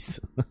monies.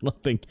 I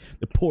don't think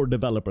the poor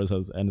developers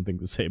has anything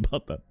to say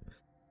about that.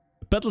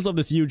 The petals of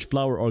this huge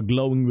flower are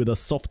glowing with a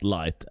soft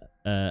light,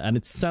 and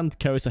its scent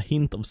carries a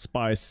hint of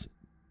spice,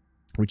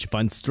 which you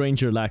find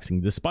strange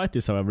relaxing. Despite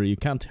this, however, you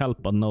can't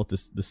help but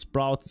notice the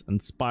sprouts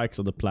and spikes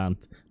of the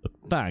plant look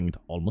fanged,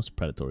 almost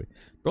predatory.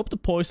 Drop the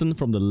poison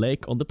from the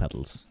lake on the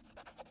petals.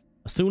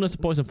 As soon as the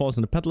poison falls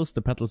on the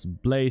petals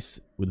blaze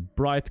with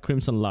bright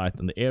crimson light,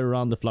 and the air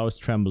around the flowers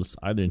trembles,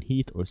 either in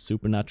heat or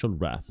supernatural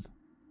wrath.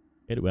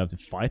 Okay, do we have to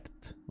fight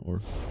it?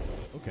 Or...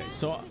 Okay,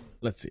 so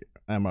let's see.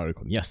 Am I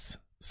recording? Yes.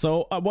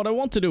 So what I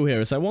want to do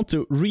here is I want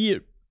to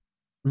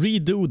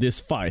redo this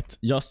fight,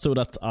 just so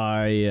that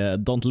I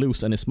don't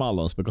lose any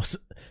Smalons, because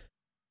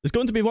there's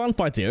going to be one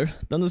fight here,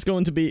 then there's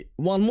going to be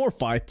one more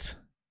fight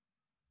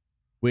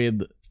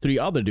with 3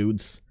 other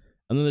dudes,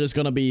 and then there's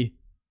gonna be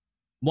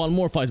one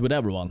more fight with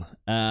everyone,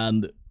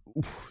 and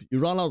you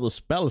run out of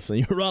spells, and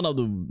you run out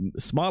of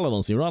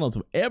Smalons, you run out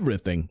of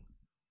everything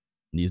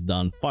in these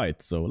done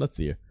fights. So let's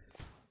see here.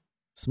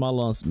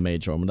 Smalons,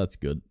 Mage Armor, that's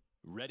good.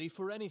 Ready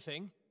for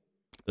anything?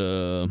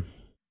 What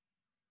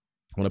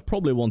I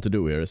probably want to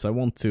do here is I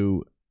want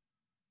to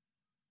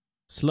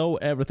slow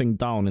everything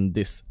down in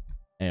this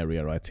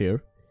area right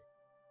here.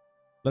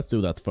 Let's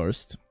do that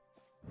first.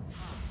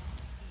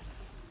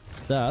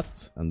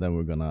 That, and then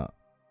we're gonna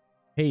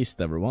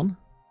haste everyone.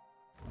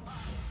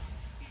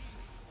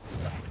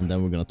 And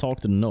then we're gonna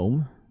talk to the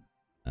gnome.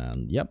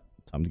 And yep,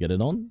 time to get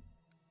it on.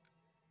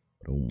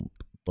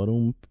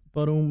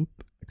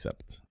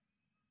 Accept.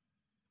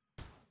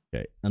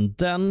 Okay, and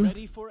then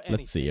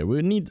let's see here.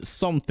 We need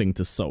something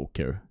to soak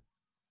here.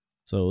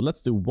 So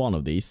let's do one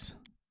of these.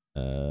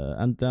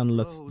 And then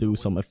let's do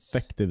some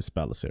effective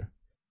spells here.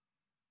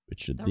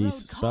 Which are these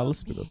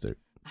spells, because they're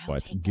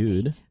quite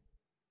good.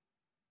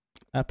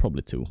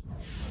 Probably 2.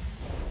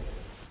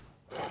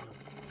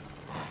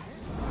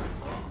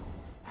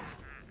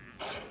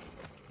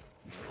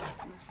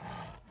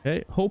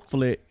 Okay,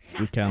 hopefully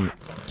we can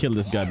kill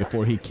this guy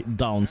before he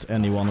downs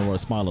any one of our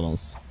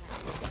Smilodons.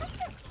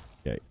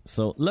 Okay,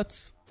 so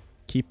let's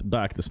keep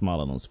back the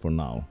Smilodons for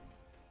now.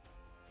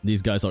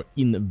 These guys are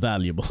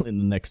invaluable in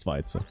the next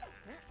fight, so...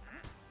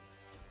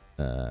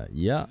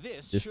 yeah,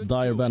 this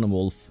dire Venom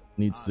Wolf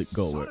needs to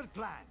go away.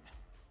 Die,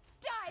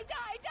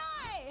 die,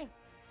 die!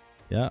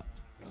 Yeah.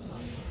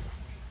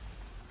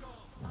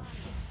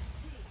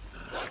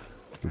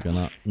 We're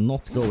gonna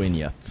not go in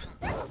yet.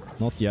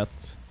 Not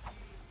yet.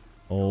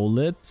 Hold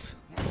it.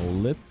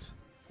 Hold it.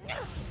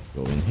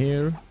 Go in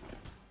here.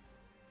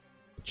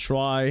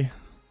 Try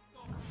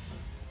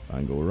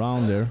and go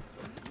around there.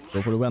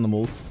 Go for the Venom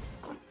Wolf.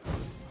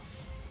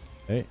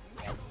 Okay.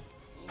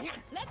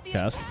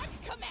 Cast.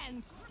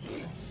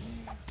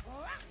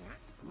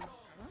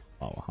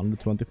 Oh,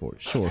 124.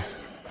 Sure.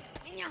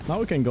 Now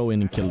we can go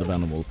in and kill the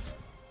Venom Wolf.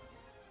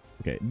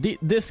 Okay,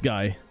 this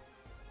guy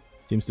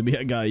seems to be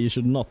a guy you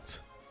should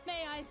not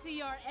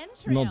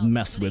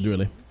mess with,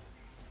 really.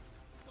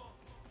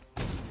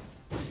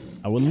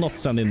 I will not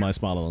send in my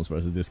Smilodons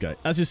versus this guy.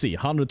 As you see,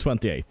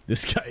 128.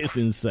 This guy is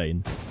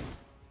insane.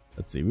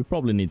 Let's see, we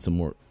probably need some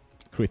more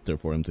critter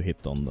for him to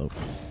hit on, though.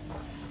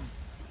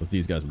 Because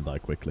these guys will die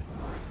quickly.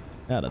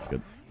 Yeah, that's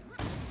good.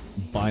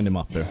 Bind him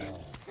up here.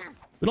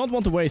 We don't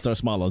want to waste our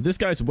Smilodons. This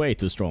guy's way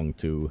too strong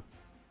to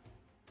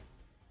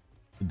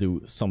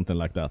do something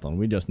like that on.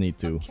 We just need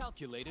to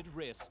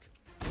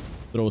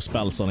throw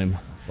spells on him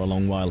for a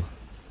long while.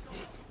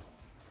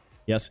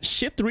 Yes,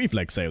 shit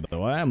reflex save,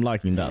 though. I am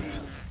liking that.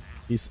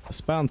 These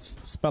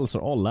spells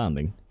are all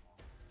landing.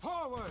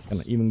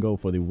 Can even go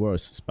for the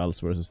worst spells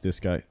versus this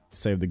guy.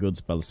 Save the good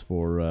spells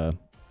for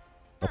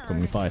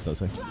upcoming fight, I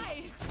say.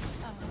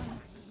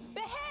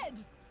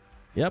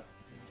 Yep.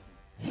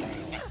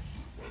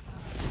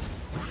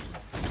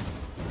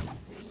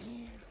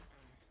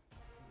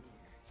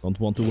 Don't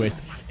want to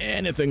waste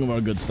anything of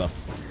our good stuff.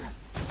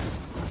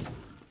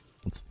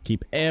 Let's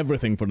Keep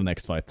everything for the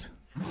next fight.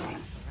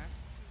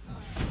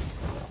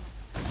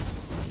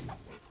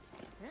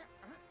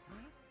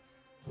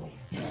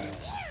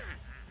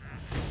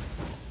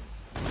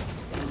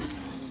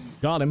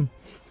 Got him.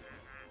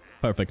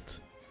 Perfect.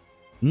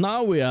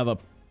 Now we have a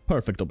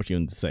perfect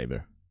opportunity to save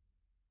here.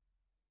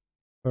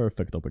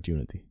 Perfect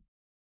opportunity.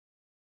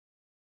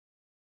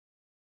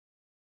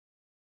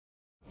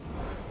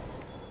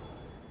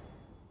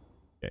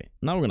 Okay,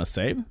 now we're gonna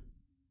save.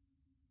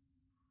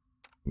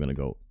 We're gonna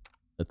go.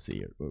 Let's see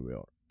here where we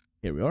are.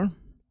 Here we are.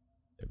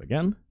 Save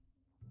again.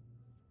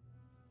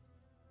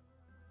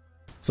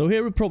 So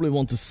here we probably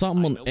want to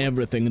summon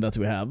everything that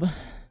we have.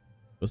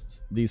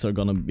 Because these are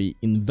gonna be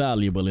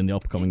invaluable in the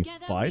upcoming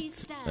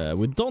fight.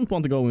 We don't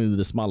want to go into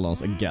the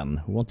Smalans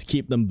again. We want to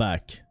keep them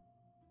back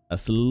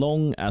as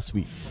long as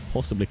we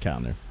possibly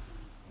can here.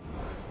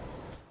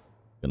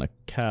 Gonna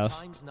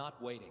cast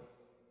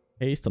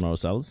haste on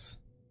ourselves.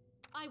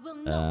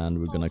 And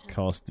we're gonna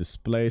cast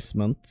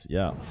displacement.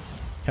 Yeah,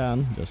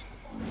 can just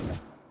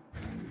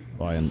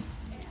try and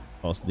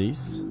cast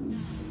these.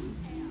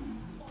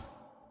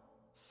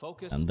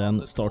 And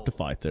then start the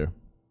fight there.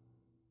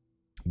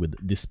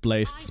 With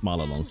displaced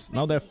Smalalons.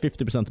 Now they have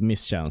 50%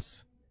 miss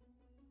chance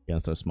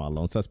against our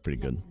Smalalons. That's pretty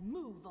good.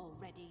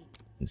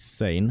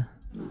 Insane.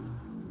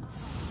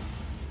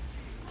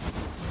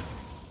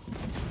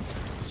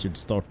 Should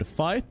start the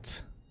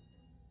fight.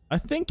 I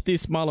think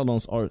these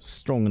Smalalons are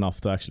strong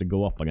enough to actually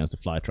go up against the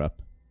fly trap.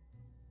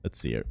 Let's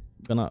see here.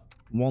 Gonna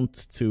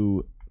want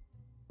to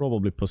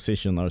probably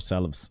position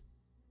ourselves.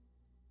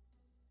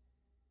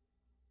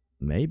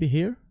 Maybe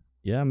here?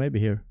 Yeah, maybe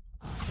here.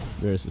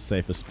 Where is the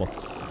safest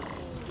spot?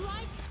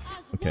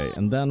 Okay,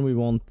 and then we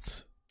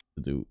want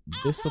to do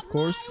this, of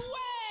course.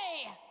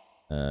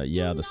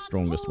 Yeah, the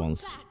strongest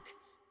ones.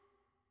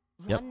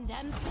 Yep.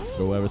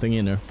 Throw everything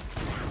in there.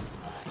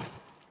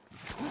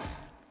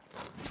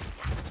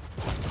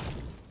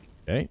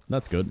 Okay,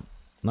 that's good.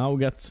 Now we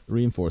get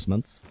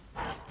reinforcements.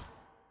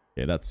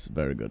 Okay, that's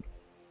very good.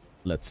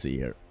 Let's see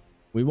here.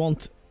 We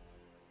want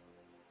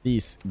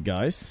these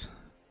guys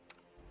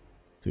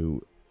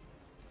to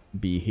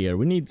be here.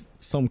 We need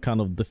some kind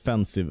of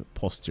defensive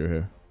posture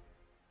here.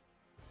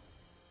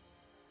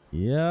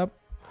 Yep.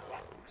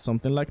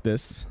 Something like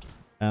this.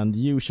 And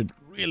you should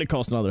really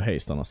cast another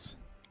haste on us.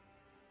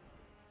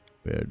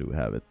 Where do we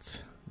have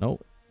it? No,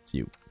 it's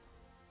you.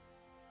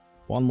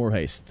 One more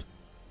haste.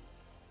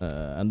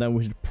 And then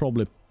we should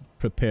probably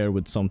prepare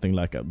with something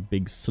like a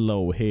big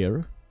slow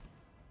here.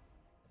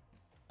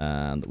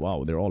 And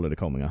wow, they're already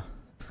coming, huh?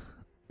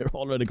 They're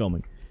already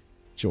coming.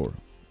 Sure.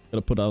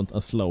 Gotta put out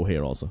a slow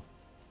here also.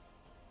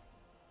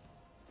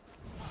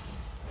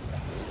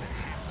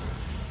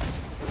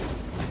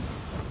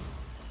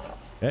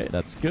 Okay,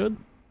 that's good.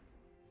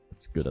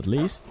 That's good at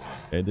least.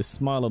 Okay, this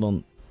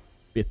Smilodon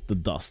bit the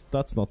dust.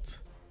 That's not...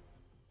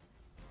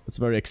 That's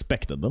very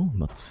expected though,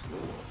 but...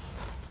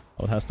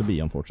 how it has to be,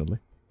 unfortunately.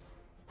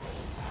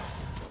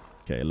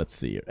 Okay, let's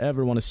see here.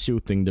 Everyone is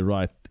shooting the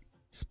right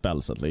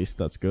spells at least.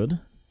 That's good.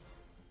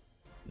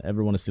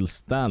 Everyone is still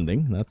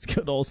standing. That's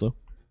good also.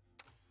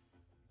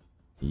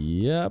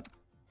 Yep.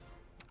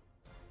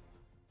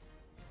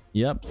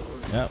 Yep.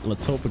 Yeah,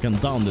 let's hope we can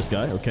down this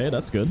guy. Okay,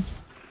 that's good.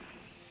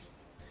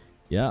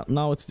 Yeah,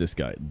 now it's this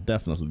guy.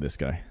 Definitely this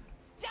guy.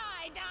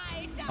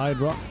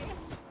 Hydra.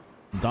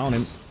 Down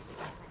him.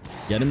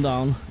 Get him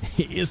down.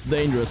 He is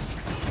dangerous.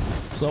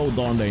 So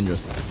darn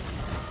dangerous.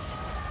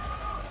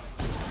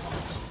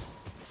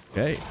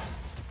 Okay.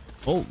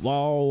 Oh,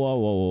 wow, wow,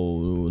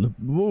 wow.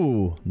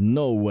 Woo.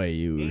 No way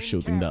you're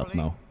shooting that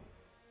now.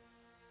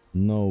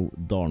 No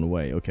darn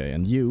way. Okay,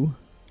 and you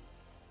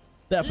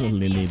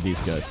definitely need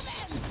these guys.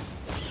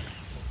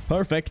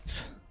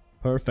 Perfect.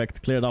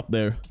 Perfect. Cleared up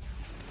there.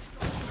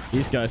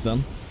 These guys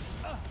then.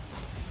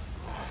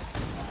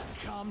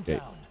 Okay.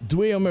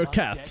 Dweomer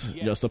Cat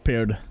just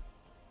appeared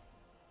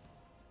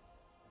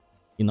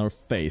in our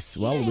face.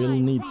 Well, we'll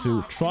need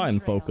to try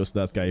and focus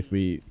that guy if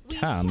we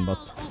can,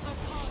 but...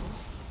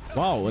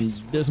 Wow, and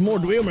there's more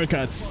Dweomer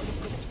Cats!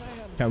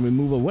 Can we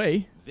move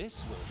away?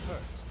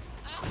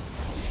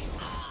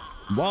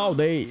 Wow,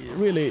 they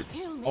really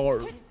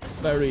are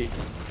very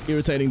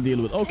irritating to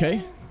deal with.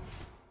 Okay.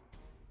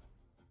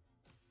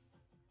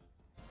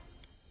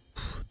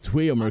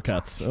 Dweomer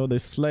Cats. Oh, they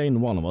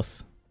slain one of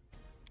us.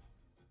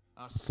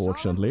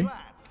 Unfortunately.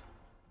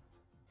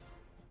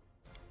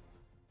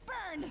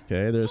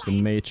 Okay, there's the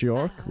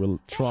matriarch.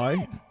 We'll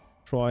try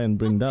and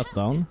bring that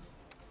down.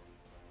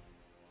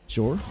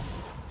 Sure.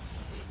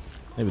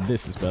 Maybe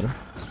this is better.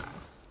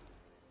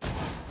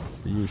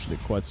 They're usually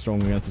quite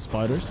strong against the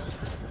spiders.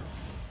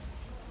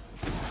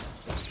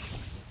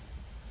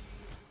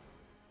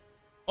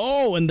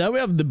 Oh, and then we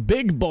have the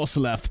big boss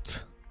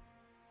left.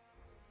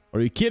 Are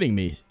you kidding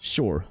me?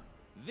 Sure.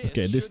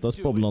 Okay, this does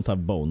probably not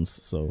have bones,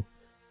 so...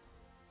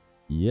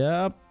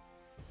 Yep.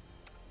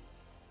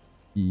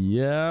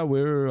 Yeah,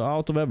 we're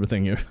out of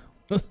everything here.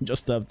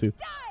 Just have to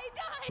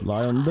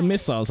rely on the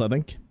missiles, I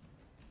think.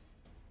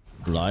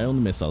 Rely on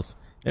the missiles.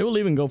 They will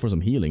even go for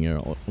some healing here,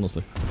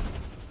 honestly.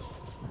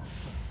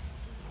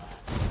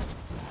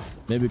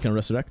 Maybe we can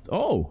resurrect.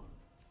 Oh!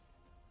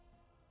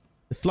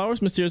 The flower's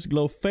mysterious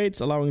glow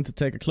fades, allowing you to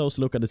take a close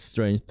look at this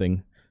strange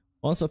thing.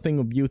 Once a thing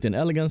of beauty and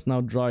elegance,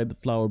 now dried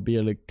flower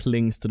barely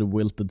clings to the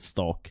wilted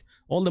stalk.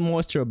 All the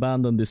moisture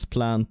abandoned this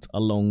plant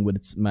along with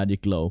its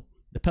magic glow.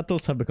 The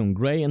petals have become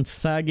grey and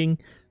sagging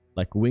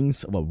like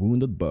wings of a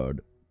wounded bird.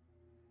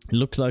 It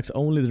looks like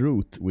only the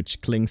root,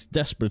 which clings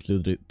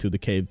desperately to the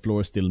cave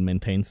floor, still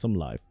maintains some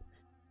life.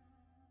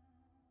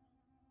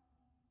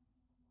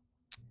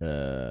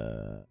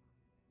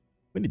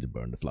 We need to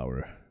burn the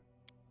flower.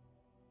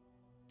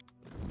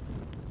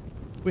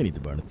 We need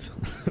to burn it.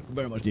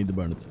 Very much need to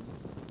burn it.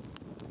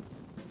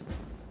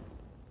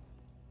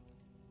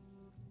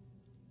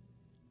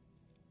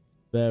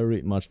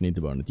 Very much need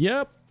to burn it.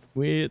 Yep,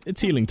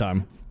 it's healing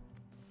time.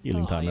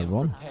 Healing time,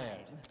 everyone.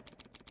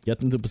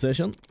 Get into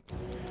position.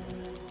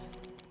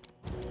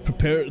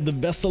 Prepare the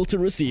vessel to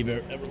receive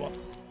her, everyone.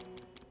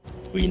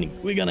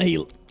 We're gonna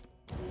heal.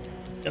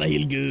 Gonna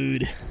heal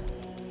good.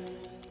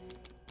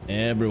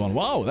 Everyone.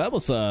 Wow, that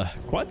was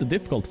quite a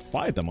difficult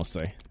fight, I must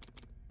say.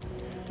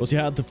 Because you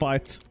had to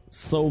fight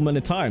so many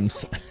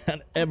times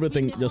and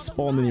everything just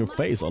spawned in your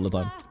face all the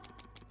time.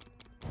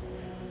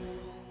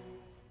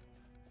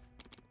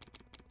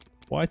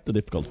 Quite a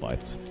difficult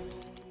fight.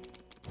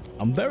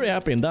 I'm very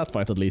happy in that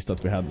fight at least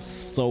that we had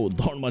so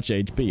darn much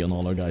HP on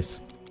all our guys.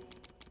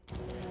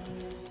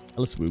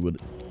 Else we would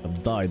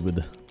have died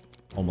with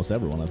almost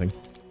everyone, I think.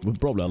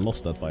 We'd probably have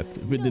lost that fight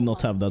if we did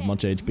not have that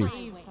much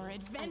HP.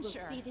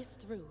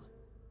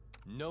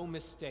 No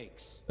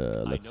mistakes.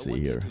 Let's see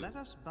here. Let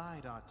us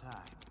bide our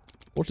time.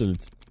 Fortunately,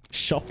 it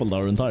shuffled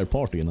our entire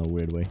party in a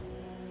weird way.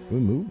 Can we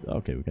move?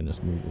 Okay, we can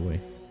just move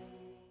away.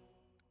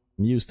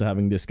 I'm used to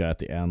having this guy at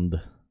the end.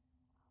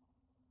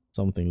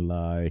 Something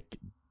like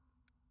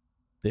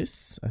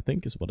this, I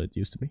think, is what it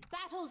used to be.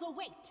 Battles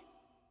await.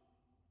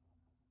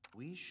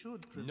 We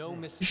should prepare. No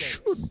mistakes.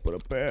 Should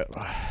prepare.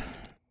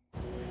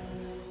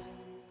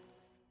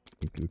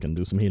 Think we can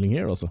do some healing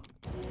here also.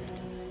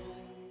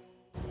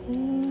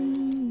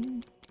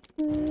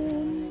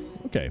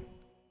 Okay.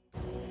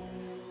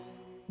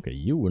 Okay,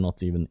 you were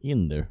not even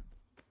in there.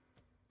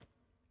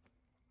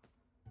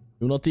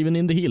 You're not even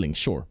in the healing,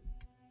 sure.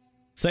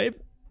 Save.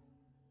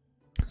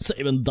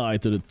 Save and die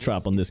to the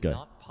trap on this guy.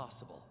 Not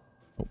possible.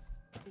 Oh.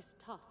 This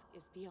task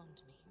is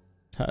beyond me.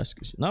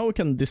 Task is... Now we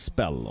can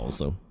dispel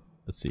also.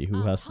 Let's see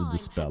who has the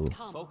dispel.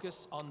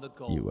 Focus on the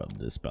goal. You have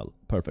the dispel.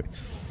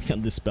 Perfect. We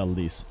can dispel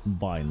these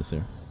vines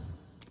here.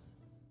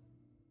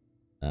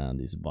 And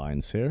these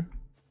vines here.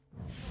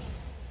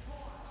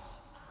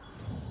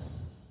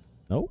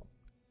 No?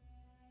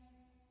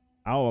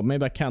 Oh,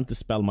 maybe I can't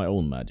dispel my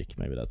own magic.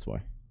 Maybe that's why.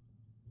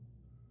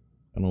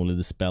 I can only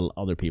dispel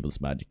other people's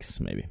magics,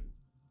 maybe.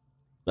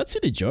 Let's see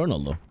the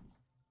journal, though.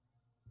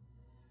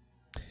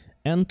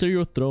 Enter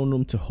your throne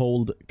room to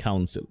hold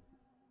council.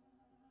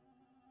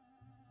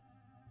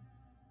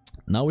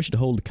 Now we should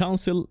hold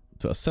council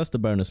to assess the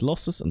Baroness'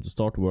 losses and to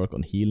start work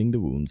on healing the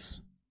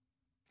wounds.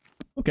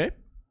 Okay,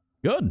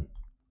 good.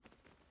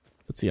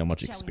 Let's see how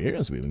much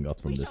experience we even got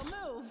from this.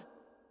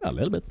 Yeah, a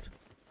little bit.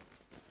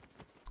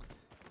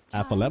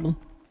 Half a level.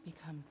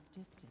 Becomes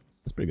distance.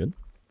 That's pretty good.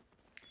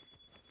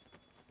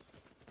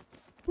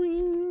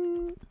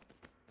 Whee!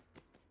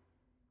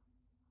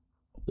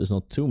 There's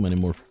not too many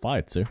more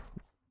fights here.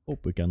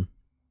 Hope we can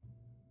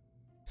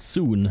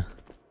soon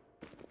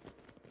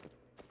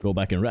go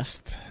back and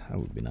rest. That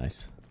would be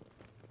nice.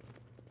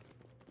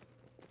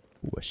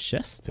 Ooh, a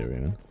chest here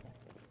even.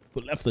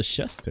 Who left a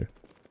chest here?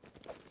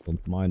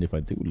 Don't mind if I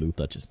do loot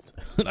that chest.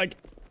 Like,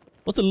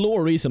 what's the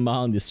lore reason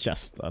behind this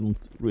chest? I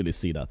don't really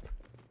see that.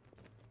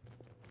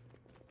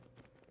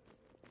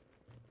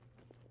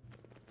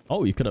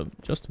 Oh, you could have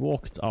just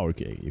walked. Oh,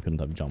 okay. You couldn't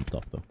have jumped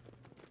up though.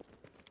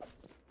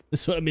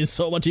 This would have been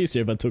so much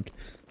easier if I took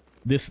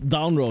this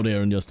down road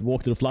here and just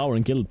walked to the flower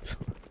and killed it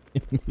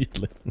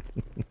immediately.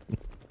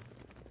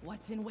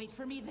 What's in wait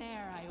for me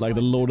there? Like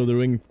the Lord of the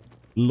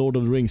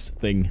Rings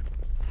thing.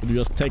 Would you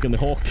just taken the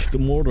hawk to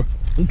Mordor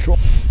and drop?